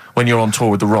Famous. When you're on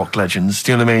tour with the rock legends,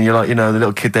 do you know what I mean? You're like, the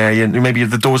little kid there, maybe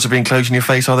the doors are being closed in your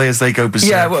face, are they, as they go berserk?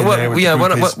 Yeah,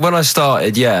 when I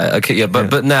started,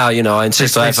 but now, I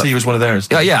insist I see you as one of theirs.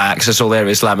 Yeah, access all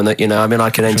areas laminate, I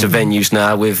can enter venues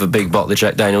now with a big bottle of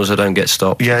Jack Daniels, I don't get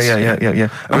stopped. Yeah.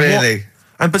 Really?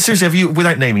 But seriously, have you,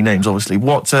 without naming names, obviously,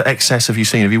 what excess have you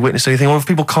seen? Have you witnessed anything? Or have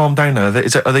people calmed down now?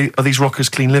 Are these rockers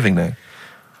clean living now?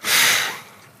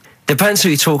 Depends who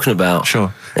you're talking about.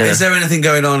 Sure. Yeah. Is there anything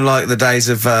going on like the days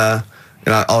of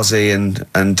Ozzy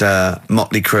and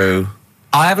Motley Crue?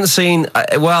 I haven't seen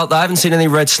any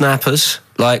red snappers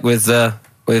like with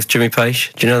Jimmy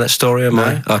Page. Do you know that story?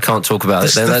 No. I can't talk about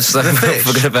it. Then let's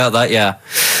forget about that. Yeah.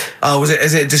 Oh,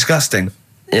 is it disgusting?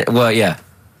 Yeah, well, yeah.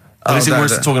 But is it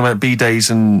worse than talking about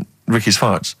B-days and Ricky's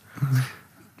farts?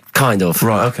 Kind of.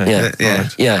 Right, okay. Yeah. Yeah.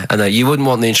 Right. Yeah, I know. You wouldn't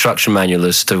want the instruction manual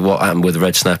as to what happened with the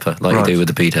red snapper, like you do with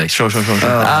the B-days. Sure. God.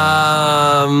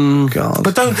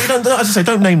 But don't, as I say,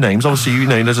 don't name names. Obviously,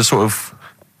 there's a sort of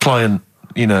client,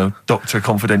 doctor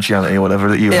confidentiality or whatever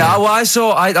that you... Yeah, well, I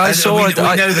saw... We know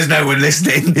there's no one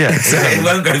listening. Yeah. So it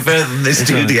won't go further than this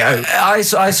studio. I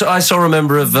saw a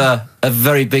member of a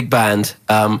very big band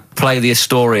play the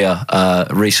Astoria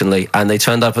recently, and they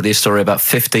turned up at the Astoria about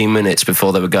 15 minutes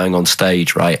before they were going on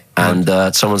stage, right?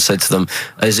 And someone said to them,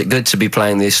 "Is it good to be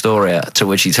playing the Astoria?" To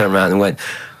which he turned around and went,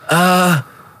 "Oh,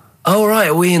 right,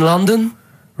 are we in London?"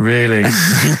 Really?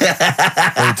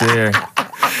 Oh, dear.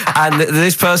 And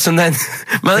this person then...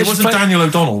 It wasn't Daniel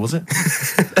O'Donnell, was it?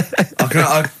 I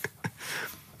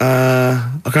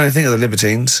can only think of the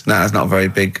Libertines. No, that's not a very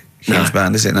big, huge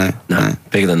band, is it? No.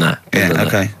 Bigger than that. Bigger than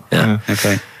Okay. that. Yeah.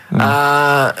 Okay.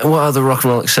 What other rock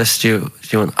and roll excess do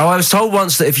you want? Oh, I was told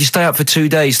once that if you stay up for 2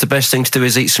 days, the best thing to do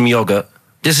is eat some yogurt.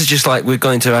 This is just like we're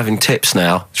going to having tips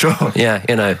now. Sure.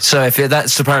 Yeah, So if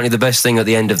that's apparently the best thing at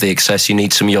the end of the excess, you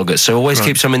need some yogurt. So always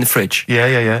keep some in the fridge.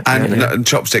 Yeah. And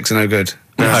chopsticks are no good.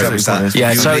 No,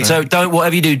 Yeah, so don't,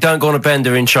 whatever you do, don't go on a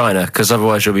bender in China, because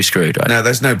otherwise you'll be screwed, right? No,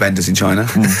 there's no benders in China.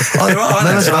 Oh, there are.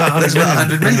 There's about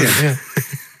 100 million. Yeah.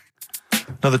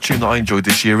 Another tune that I enjoyed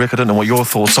this year, Rick. I don't know what your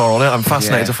thoughts are on it. I'm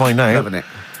fascinated to find out. Loving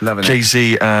it.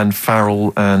 Jay-Z and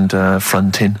Farrell and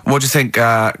Frontin. What do you think,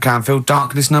 Camfield?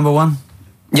 Darkness #1?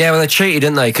 Yeah, well, they cheated,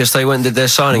 didn't they? Because they went and did their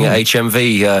signing at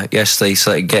HMV yesterday,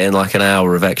 so they getting like an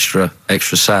hour of extra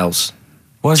sales.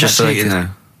 Why is Just that so they cheating, could- though?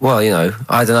 Well,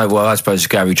 I don't know. Well, I suppose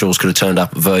Gary Jules could have turned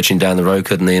up at Virgin down the road,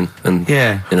 couldn't he? And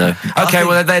Yeah. Okay,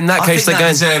 well, then in that case, they're that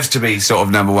going... deserves to be sort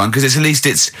of #1, because at least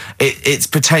it's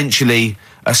potentially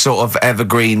a sort of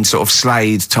evergreen sort of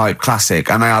Slade type classic,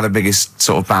 and they are the biggest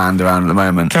sort of band around at the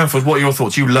moment. Camford, what are your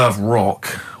thoughts? You love rock.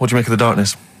 What do you make of The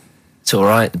Darkness? It's all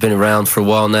right. They've been around for a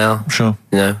while now. Sure.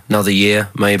 Another year,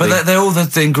 maybe. But they're all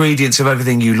the ingredients of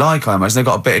everything you like, I imagine. They've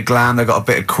got a bit of glam, they've got a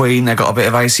bit of Queen, they've got a bit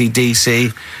of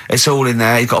AC/DC. It's all in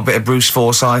there. You've got a bit of Bruce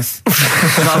Forsyth. You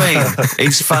know what I mean?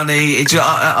 He's funny.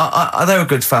 They're a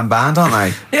good fun band, aren't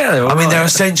they? Yeah, they're all right. they're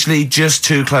essentially just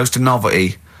too close to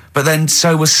novelty. But then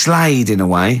so was Slade, in a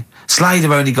way. Slade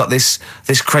have only got this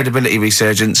credibility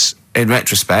resurgence in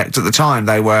retrospect. At the time,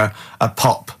 they were a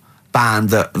pop band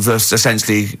that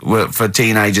essentially were for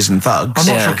teenagers and thugs.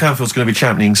 I'm not sure Camfield's going to be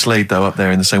championing Slade, though, up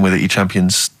there in the same way that he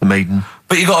champions the Maiden.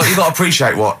 But you got to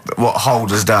appreciate what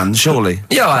Holder's done, surely.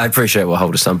 Yeah, I appreciate what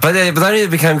Holder's done. But they only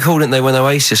became cool, didn't they, when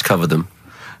Oasis covered them?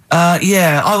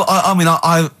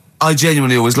 I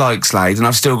genuinely always liked Slade, and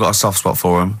I've still got a soft spot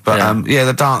for him. But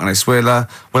The Darkness, we'll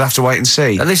have to wait and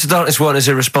see. At least The Darkness weren't as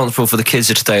irresponsible for the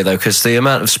kids of today, though, because the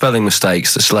amount of spelling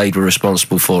mistakes that Slade were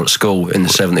responsible for at school in the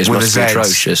 70s must have been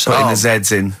atrocious. Putting the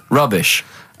Zs in. Rubbish.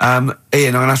 Ian, I'm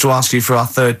going to have to ask you for our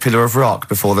third pillar of rock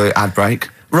before the ad break.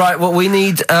 Right, well, we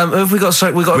need... who have we got? So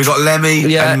we've got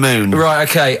Lemmy and Moon. Right,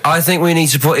 okay. I think we need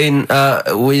to put in...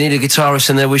 we need a guitarist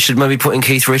in there. We should maybe put in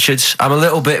Keith Richards. I'm a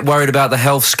little bit worried about the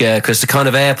health scare, because the kind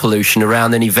of air pollution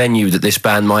around any venue that this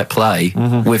band might play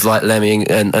with, like, Lemmy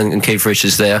and Keith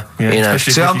Richards there. Yeah,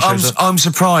 See, I'm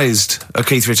surprised at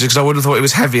Keith Richards, because I would have thought it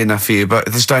was heavy enough for you, but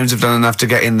the Stones have done enough to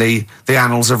get in the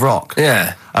annals of rock.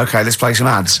 Yeah. Okay, let's play some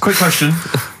ads. Quick question.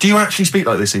 Do you actually speak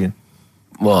like this, Ian?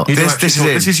 What?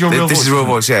 This is your real voice. This is real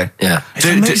voice, yeah. Yeah. It's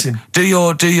amazing. Do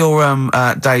your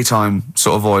daytime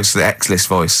sort of voice, the X-list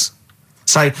voice.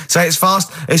 Say it's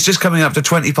fast. It's just coming up to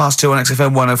 2 on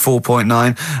XFM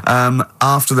 104.9.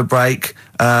 After the break,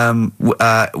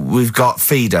 we've got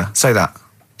Feeder. Say that.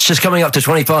 It's just coming up to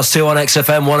 2 on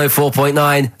XFM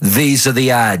 104.9. These are the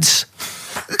ads.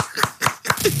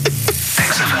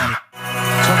 XFM.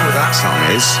 The trouble with that song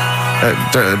is...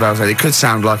 don't know the bells. It could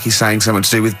sound like he's saying something to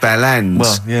do with Bell Ends.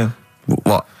 Well, yeah.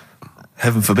 What?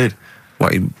 Heaven forbid.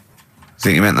 What? You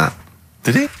think he meant that?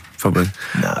 Did he? Probably.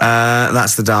 No.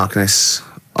 That's The Darkness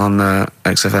on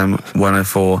XFM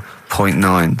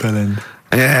 104.9. Bell End.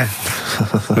 Yeah.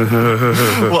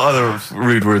 What other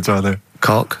rude words are there?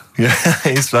 Cock. Yeah,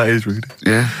 that is rude.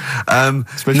 Yeah.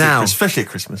 Especially at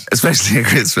Christmas. Especially at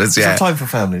Christmas, yeah. It's a time for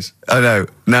families. I know.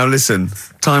 Now listen.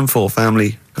 Time for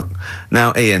family.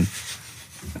 Now, Ian,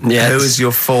 Yes. Who is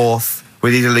your fourth?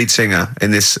 We need a lead singer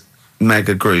in this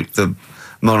mega group, the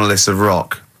Monoliths of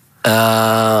Rock.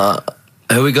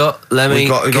 Who we got? Lemmy,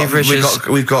 Keith Richards.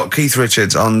 We've got Keith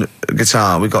Richards on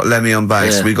guitar. We've got Lemmy on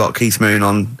bass. Yeah. We've got Keith Moon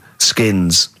on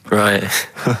skins. Right.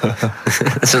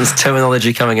 Some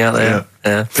terminology coming out there.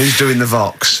 Yeah. Who's doing the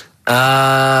Vox?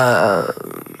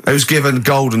 Who's given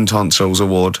Golden Tonsils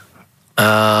Award?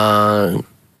 Robert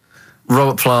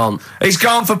Plant. He's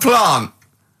gone for Plant.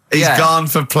 He's gone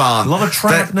for Plant. A lot of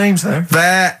trad names there.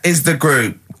 There is the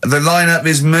group. The lineup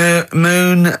is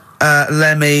Moon,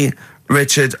 Lemmy,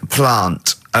 Richard,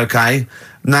 Plant. Okay.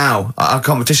 Now our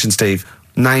competition, Steve.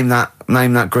 Name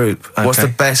that group. Okay. What's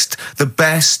the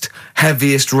best,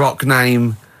 heaviest rock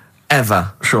name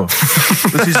ever? Sure.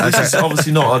 This is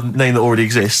obviously not a name that already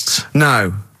exists.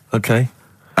 No. Okay.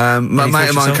 My mate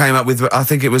of mine came up with. I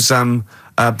think it was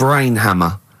Brain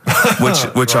Hammer.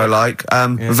 which I like.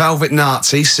 Velvet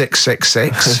Nazi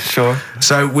 666. Sure.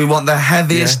 So we want the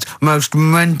heaviest, most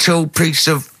mental piece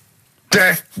of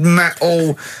death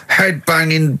metal,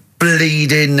 headbanging,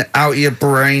 bleeding out your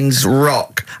brains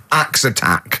rock. Axe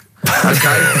Attack.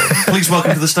 Okay. Please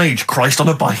welcome to the stage, Christ on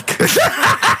a bike.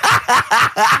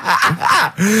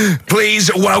 Please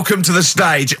welcome to the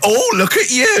stage. Oh, look at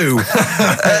you.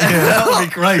 That would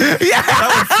be great. Yeah.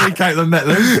 That would freak out the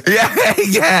metalers.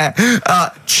 Yeah.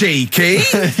 Cheeky.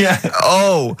 Yeah.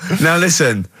 Oh, now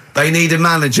listen. They need a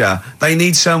manager. They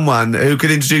need someone who could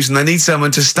introduce them. They need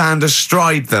someone to stand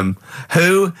astride them.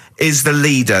 Who is the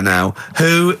leader now?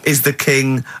 Who is the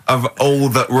king of all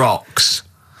that rocks?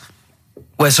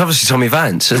 Well, it's obviously Tommy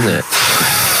Vance, isn't it?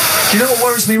 Do you know what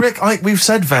worries me, Rick? We've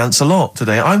said Vance a lot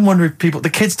today. I'm wondering,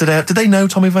 the kids today, do they know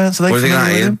Tommy Vance? Are they What do you think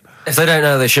familiar that, with him? If they don't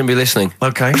know, they shouldn't be listening.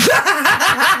 Okay.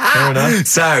 Fair enough.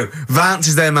 So Vance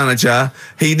is their manager.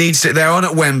 He needs to. They're on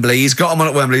at Wembley. He's got them on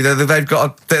at Wembley. They're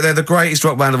the greatest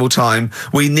rock band of all time.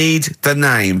 We need the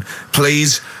name.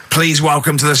 Please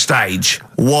welcome to the stage.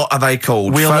 What are they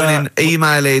called? Phone in,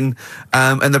 email in,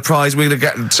 and the prize. We're gonna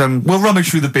get some. We'll rummage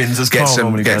through the bins as Karl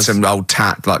normally does. Some old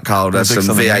tat like Karl does. Some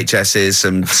VHSs,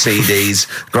 some CDs.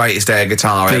 Greatest air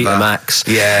guitar ever. Betamax.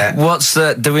 Yeah.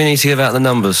 Do we need to give out the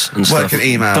numbers and Well, stuff? they can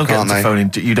email, Don't get can't them to they? phone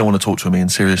in. You don't want to talk to him, Ian,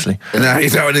 seriously. No,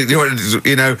 you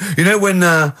know when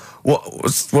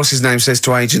what's his name says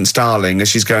to Agent Starling as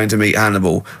she's going to meet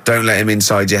Hannibal, don't let him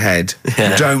inside your head.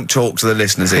 Yeah. Don't talk to the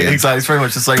listeners, Ian. Exactly, it's very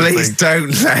much the same Please thing.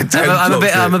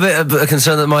 I'm a bit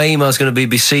concerned that my email is going to be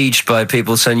besieged by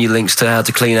people sending you links to how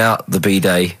to clean out the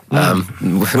bidet. Well,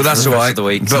 that's all right. The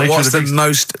week. But what's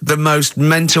the most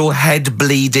mental head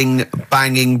bleeding,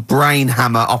 banging brain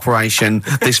hammer operation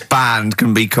this band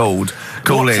can be called?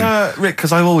 Call in, Rick,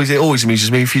 because it always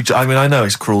amuses me. I know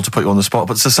it's cruel to put you on the spot,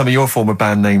 but some of your former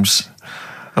band names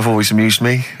have always amused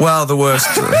me. Well, the worst.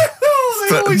 The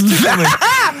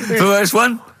worst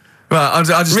one. Right, I'll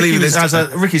just leave this.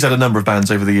 Ricky's had a number of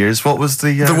bands over the years. What was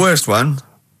the worst one?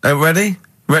 Ready?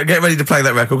 Get ready to play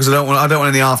that record because I don't want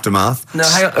any aftermath. No,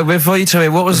 hang on, before you tell me,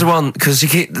 what was the one? Because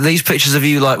these pictures of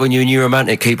you, like when you're a new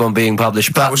romantic, keep on being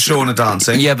published. That was Shauna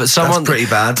dancing. Yeah, but someone... That's pretty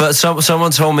bad. But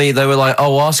someone told me, they were like,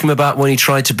 ask him about when he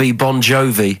tried to be Bon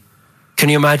Jovi. Can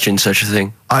you imagine such a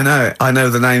thing? I know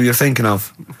the name you're thinking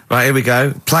of. Right, here we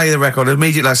go. Play the record.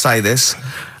 Immediately I say this.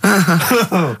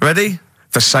 Ready?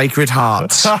 The Sacred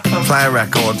Hearts. Play a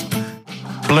record.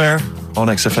 Blair on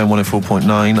XFM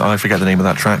 104.9. I forget the name of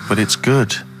that track, but it's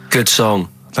good. Good song.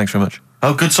 Thanks very much.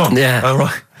 Oh, good song. Yeah. Oh,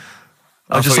 right.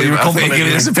 I just thought you were complimenting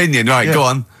giving his opinion. Right, Yeah. go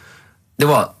on. The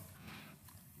what?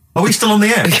 Are we still on the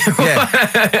air? Yeah.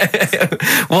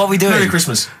 What are we doing? Merry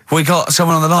Christmas. We got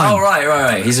someone on the line. Oh,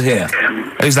 right. He's here.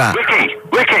 Who's that? Ricky,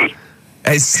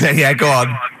 Yeah, go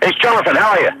on. it's Jonathan.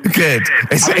 How are you? Good.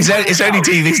 It's only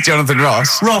TV's Jonathan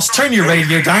Ross. Ross, turn your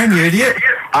radio down, you idiot.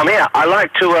 I'm here. I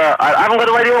like to. I haven't got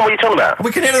a radio on. What are you talking about?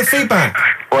 We can hear the feedback.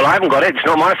 Well, I haven't got it. It's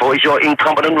not my fault. It's your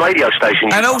incompetent radio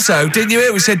station. And also, didn't you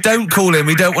hear we said don't call him?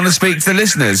 We don't want to speak to the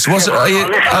listeners. I'm not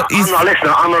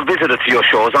listening. I'm a visitor to your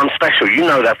shores. I'm special. You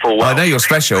know that full well. I know you're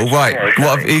special. Right. Yeah, exactly.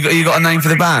 What have you got a name for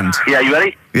the band? Yeah, you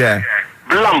ready? Yeah.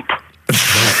 Blump.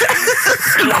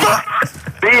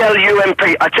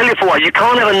 B-L-U-M-P. I tell you for what, you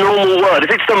can't have a normal word. If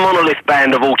it's the Monolith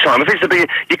band of all time, you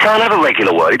can't have a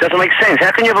regular word. It doesn't make sense. How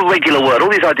can you have a regular word? All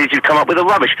these ideas you've come up with are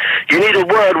rubbish. You need a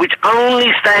word which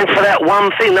only stands for that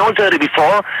one thing. No one's heard it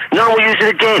before. No one will use it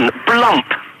again. Blump.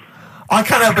 I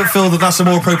can't help but feel that that's a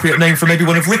more appropriate name for maybe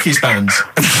one of Ricky's bands.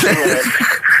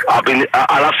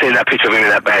 I love seeing that picture of him in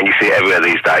that band. You see it everywhere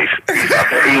these days.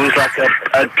 He was like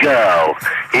a girl.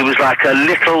 He was like a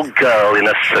little girl in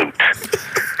a suit.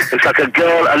 It's like a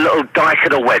little dyke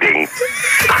at a wedding.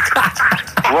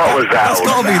 What was that? That's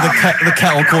got to be the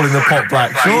kettle calling the pot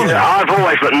black, surely. I've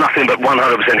always got nothing but 100%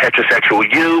 heterosexual.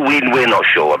 We're not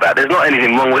sure about. There's not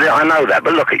anything wrong with it, I know that,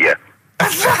 but look at you.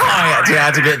 I actually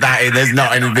had to get that in. There's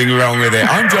not anything wrong with it.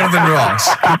 I'm Jonathan Ross.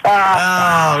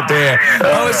 Oh dear.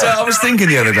 I was thinking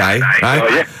the other day, right?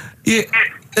 Oh, yeah?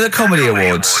 The Comedy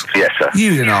Awards. Yes, sir.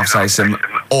 You didn't have to say some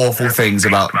awful things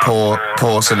about poor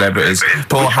celebrities,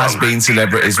 poor has-been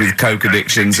celebrities with coke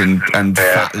addictions and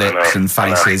fat lips and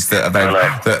faces that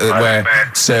where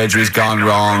surgery's gone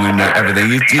wrong and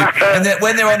everything. And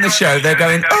when they're on the show, they're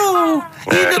going, "Oh,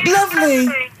 you look lovely."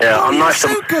 Yeah, I'm nice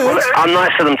so good. Well, I'm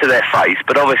nice to them to their face,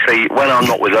 but obviously when I'm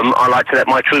not with them, I like to let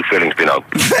my true feelings be known.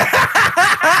 What's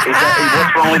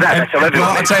wrong with that? That's how everyone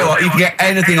Well, I'll tell you what, you can get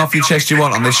anything off your chest you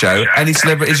want on this show. Any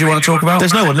celebrities you want to talk about?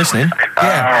 There's no one listening.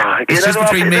 Yeah, it's just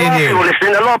between me and you.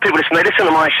 A lot of people listen. They listen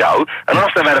to my show, and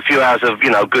after they've had a few hours of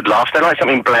good laughs, they like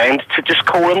something bland to just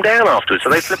cool them down afterwards. So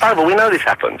they flip over. We know this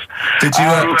happens. Did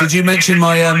you mention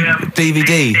my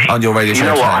DVD on your radio show? You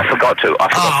know what? Tonight? I forgot to. I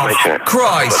forgot to mention it.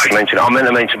 Christ! I meant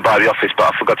to mention by the office,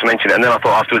 but I forgot to mention it. And then I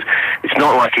thought afterwards, it's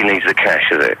not like he needs the cash,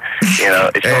 is it?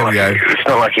 It's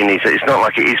not like he needs it. It's not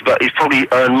like it is, but he's probably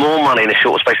earned more money in a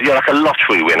short space. You're like a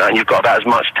lottery winner, and you've got about as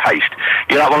much taste.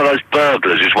 You're like one of those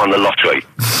burglars who's won the lottery.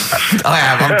 I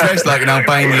am. I'm dressed like an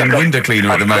Albanian window cleaner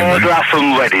at the moment. Burglar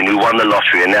from Reading who won the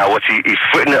lottery, and now he's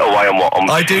fritting it away on what?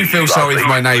 I do feel sorry for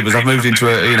my neighbours. I've moved into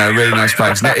a really nice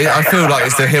place. I feel like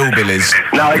it's the hillbillies.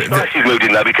 No, it's nice you've moved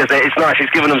in though, because it's nice.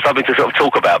 It's given them something to sort of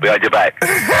talk about behind your back.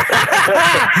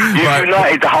 You've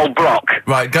united the whole block.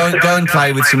 Right, go and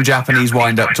play with some Japanese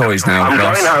wind-up toys now. I'm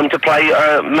going home to play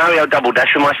Mario Double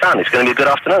Dash with my son. It's going to be a good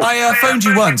afternoon. I phoned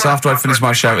you once after I finished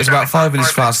my show. It was about 5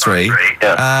 minutes past 3.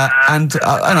 Yeah. And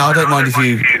I don't mind if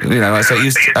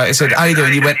I said, "How you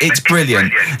doing?" You went, "It's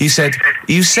brilliant." You said,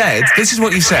 this is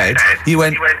what you said. You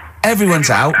went, "Everyone's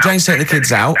out. Jane's taking the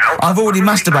kids out. I've already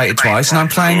masturbated twice, and I'm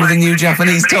playing with a new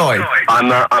Japanese toy." I'm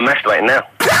masturbating now.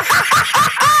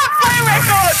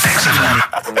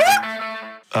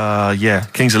 Yeah,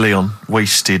 Kings of Leon,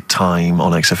 Wasted Time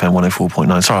on XFM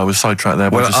 104.9. Sorry, I was sidetracked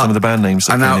there by just some of the band names.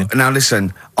 Now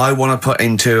listen, I want to put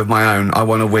in 2 of my own. I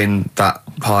want to win that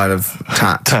pile of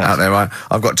tat out there, right?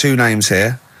 I've got 2 names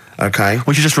here, okay?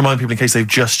 We should just remind people in case they've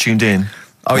just tuned in.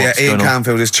 Oh yeah, Ian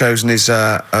Camfield has chosen his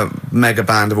mega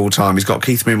band of all time. He's got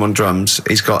Keith Moon on drums,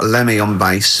 he's got Lemmy on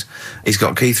bass, he's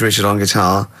got Keith Richard on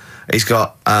guitar, he's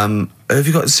got, who have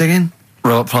you got singing?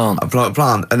 Robert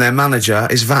Plant. And their manager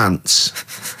is Vance.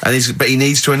 But he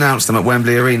needs to announce them at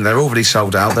Wembley Arena. They're already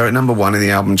sold out. They're at number 1 in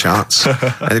the album charts.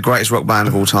 They're the greatest rock band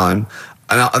of all time.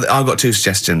 And I've got 2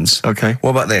 suggestions. Okay. What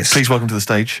about this? Please welcome to the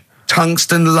stage.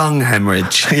 Tungsten lung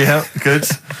hemorrhage. Yeah, good.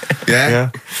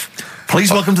 Yeah? Please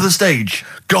welcome to the stage.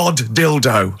 God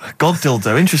dildo. God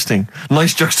dildo, interesting.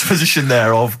 Nice juxtaposition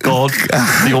there of God,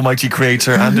 the almighty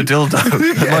creator, and a dildo.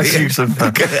 Nice use of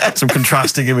some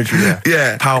contrasting imagery there.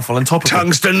 Yeah. Powerful and topical.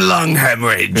 Tungsten lung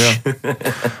hemorrhage. Yeah.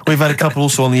 We've had a couple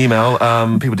also on the email.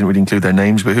 People didn't really include their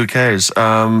names, but who cares?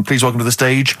 Please welcome to the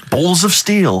stage, Balls of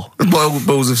Steel.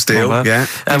 Balls of Steel, yeah.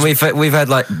 And we've had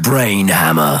like Brain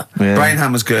Hammer. Yeah. Brain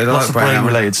Hammer's good. I Lots like of Brain Hammer.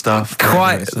 brain-related stuff.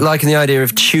 Quite liking the idea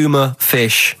of tumour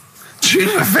fish.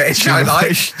 Juma fish.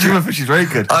 Juma fish is very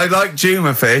good. I like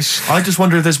Juma fish. I just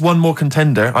wonder if there's one more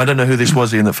contender. I don't know who this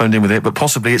was, Ian, that phoned in with it, but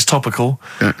possibly it's topical.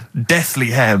 Yeah. Deathly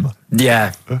Hem.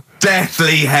 Yeah.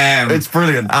 Deathly Hem. It's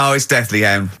brilliant. Oh, it's Deathly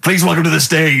Hem. Please welcome to the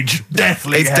stage,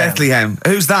 Deathly It's Hem. Deathly Hem.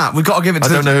 Who's that? We've got to give it to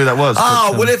I don't know who that was. Oh,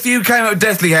 but, well, if you came up with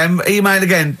Deathly Hem, email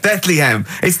again. Deathly Hem.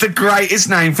 It's the greatest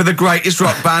name for the greatest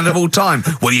rock band of all time.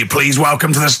 Will you please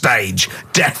welcome to the stage,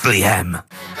 Deathly Hem?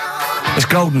 It's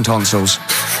Golden Tonsils.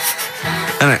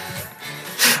 Isn't it?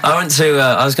 I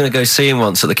was going to go see him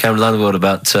once at the Camfield Underworld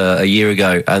about a year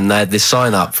ago, and they had this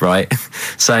sign up, right,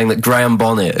 saying that Graham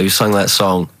Bonnet, who sung that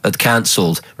song, had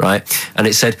cancelled, right, and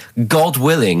it said, God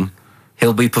willing,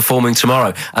 he'll be performing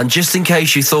tomorrow. And just in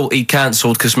case you thought he'd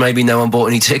cancelled because maybe no one bought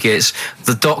any tickets,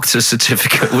 the doctor's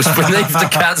certificate was beneath the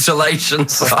cancellation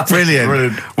sign.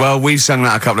 Brilliant. Well, we've sung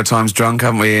that a couple of times drunk,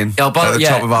 haven't we, Ian? At the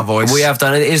top of our voice. We have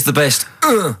done it. It is the best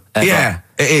ever. Yeah,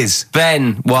 it is.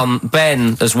 Ben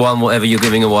has won whatever you're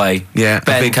giving away. Yeah,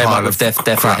 Ben came up with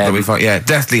Deathly Hem. Yeah,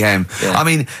 Deathly Hem. Yeah. I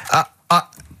mean,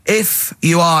 if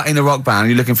you are in a rock band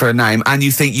and you're looking for a name and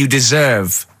you think you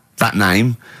deserve that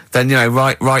name, then,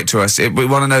 write to us. We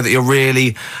want to know that you're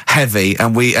really heavy,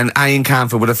 and Ian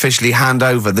Camfield would officially hand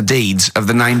over the deeds of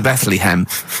the name Bethlehem.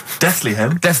 Deathly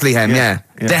Hem? Deathly Hem, yeah.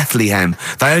 Deathly Hem.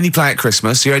 They only play at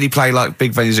Christmas. You only play, like,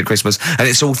 big venues at Christmas, and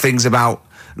it's all things about,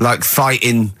 like,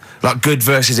 fighting, like, good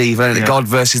versus evil, and God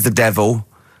versus the devil.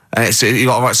 And you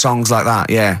got to write songs like that,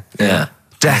 yeah. Yeah.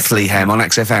 Deathly Hem on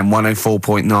XFM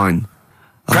 104.9.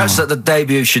 Perhaps that the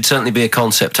debut should certainly be a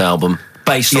concept album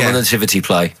based on the Nativity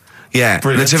play. Yeah,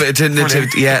 Brilliant.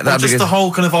 Nativity, yeah, Or that'd be just good. the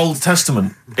whole kind of Old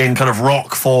Testament in kind of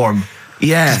rock form.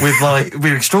 Yeah. With like, it'd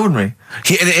be extraordinary.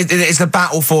 It's the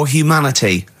battle for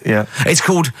humanity. Yeah. It's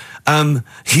called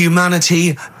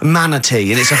Humanity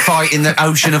Manatee, and it's a fight in the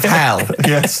ocean of hell.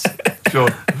 Yes. Sure.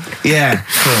 Yeah.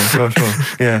 Sure.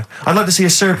 Yeah. I'd like to see a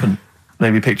serpent.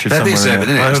 Maybe pictured That'd be a somewhere.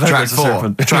 serpent, isn't it? I Track hope there's a 4.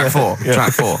 serpent. Track 4. Yeah.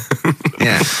 Track 4.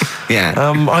 Yeah.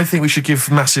 I think we should give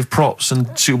massive props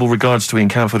and suitable regards to Ian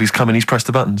Camfield. He's come in, he's pressed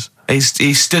the buttons. He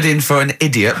stood in for an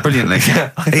idiot brilliantly.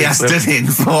 Yeah, I he think has so. stood in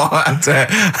for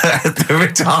the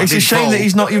retarded It's a shame fool.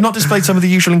 that you've not displayed some of the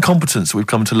usual incompetence that we've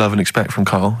come to love and expect from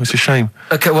Karl. It's a shame.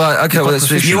 Okay, well,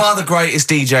 it's You are the greatest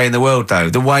DJ in the world, though.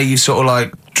 The way you sort of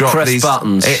like drop Press these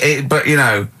buttons. But you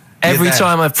know, every you're there.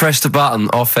 time I've pressed a button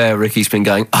off air, Ricky's been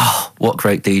going, "Oh, what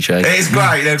great DJ!" It's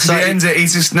great because So- he ends it.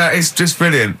 It's just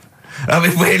brilliant. I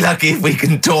mean, we're lucky if we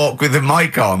can talk with the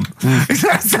mic on.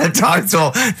 That's the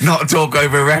title, not talk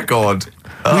over a record.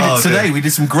 We did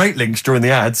some great links during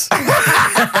the ads.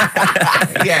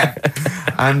 Yeah.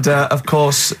 And, of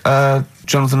course,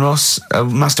 Jonathan Ross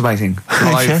masturbating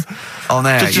live on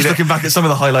air. Just looking back at some of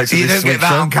the highlights of You this don't get week's that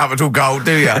show. on Capital Gold,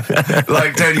 do you?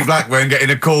 Like Tony Blackburn getting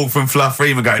a call from Fluff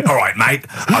Freeman going, all right, mate,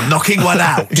 I'm knocking one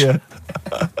out. Yeah.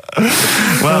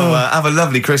 Well, have a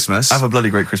lovely Christmas. Have a bloody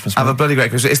great Christmas. Have a mate. bloody great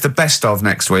Christmas. It's the best of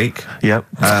next week. Yep.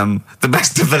 The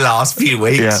best of the last few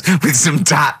weeks Yeah. with some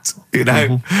tat, you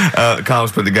know,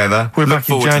 Carl's put together. We're Look back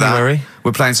in forward to that. January.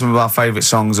 We're playing some of our favourite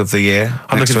songs of the year.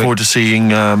 I'm looking forward to seeing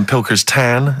Pilker's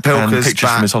tan and Pilker's pictures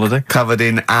back, from his holiday. covered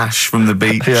in ash from the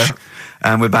beach. Yeah.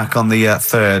 And we're back on the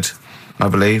 3rd, I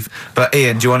believe. But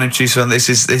Ian, do you want to introduce one? This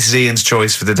is Ian's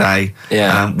choice for the day.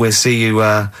 Yeah. We'll see you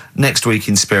next week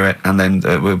in spirit, and then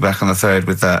we're back on the 3rd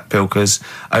with Pilkers.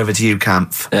 Over to you,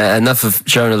 Camp. Enough of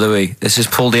Jonah Louis. This is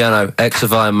Paul Di'Anno, ex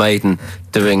of Iron Maiden,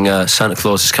 doing Santa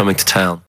Claus is Coming to Town.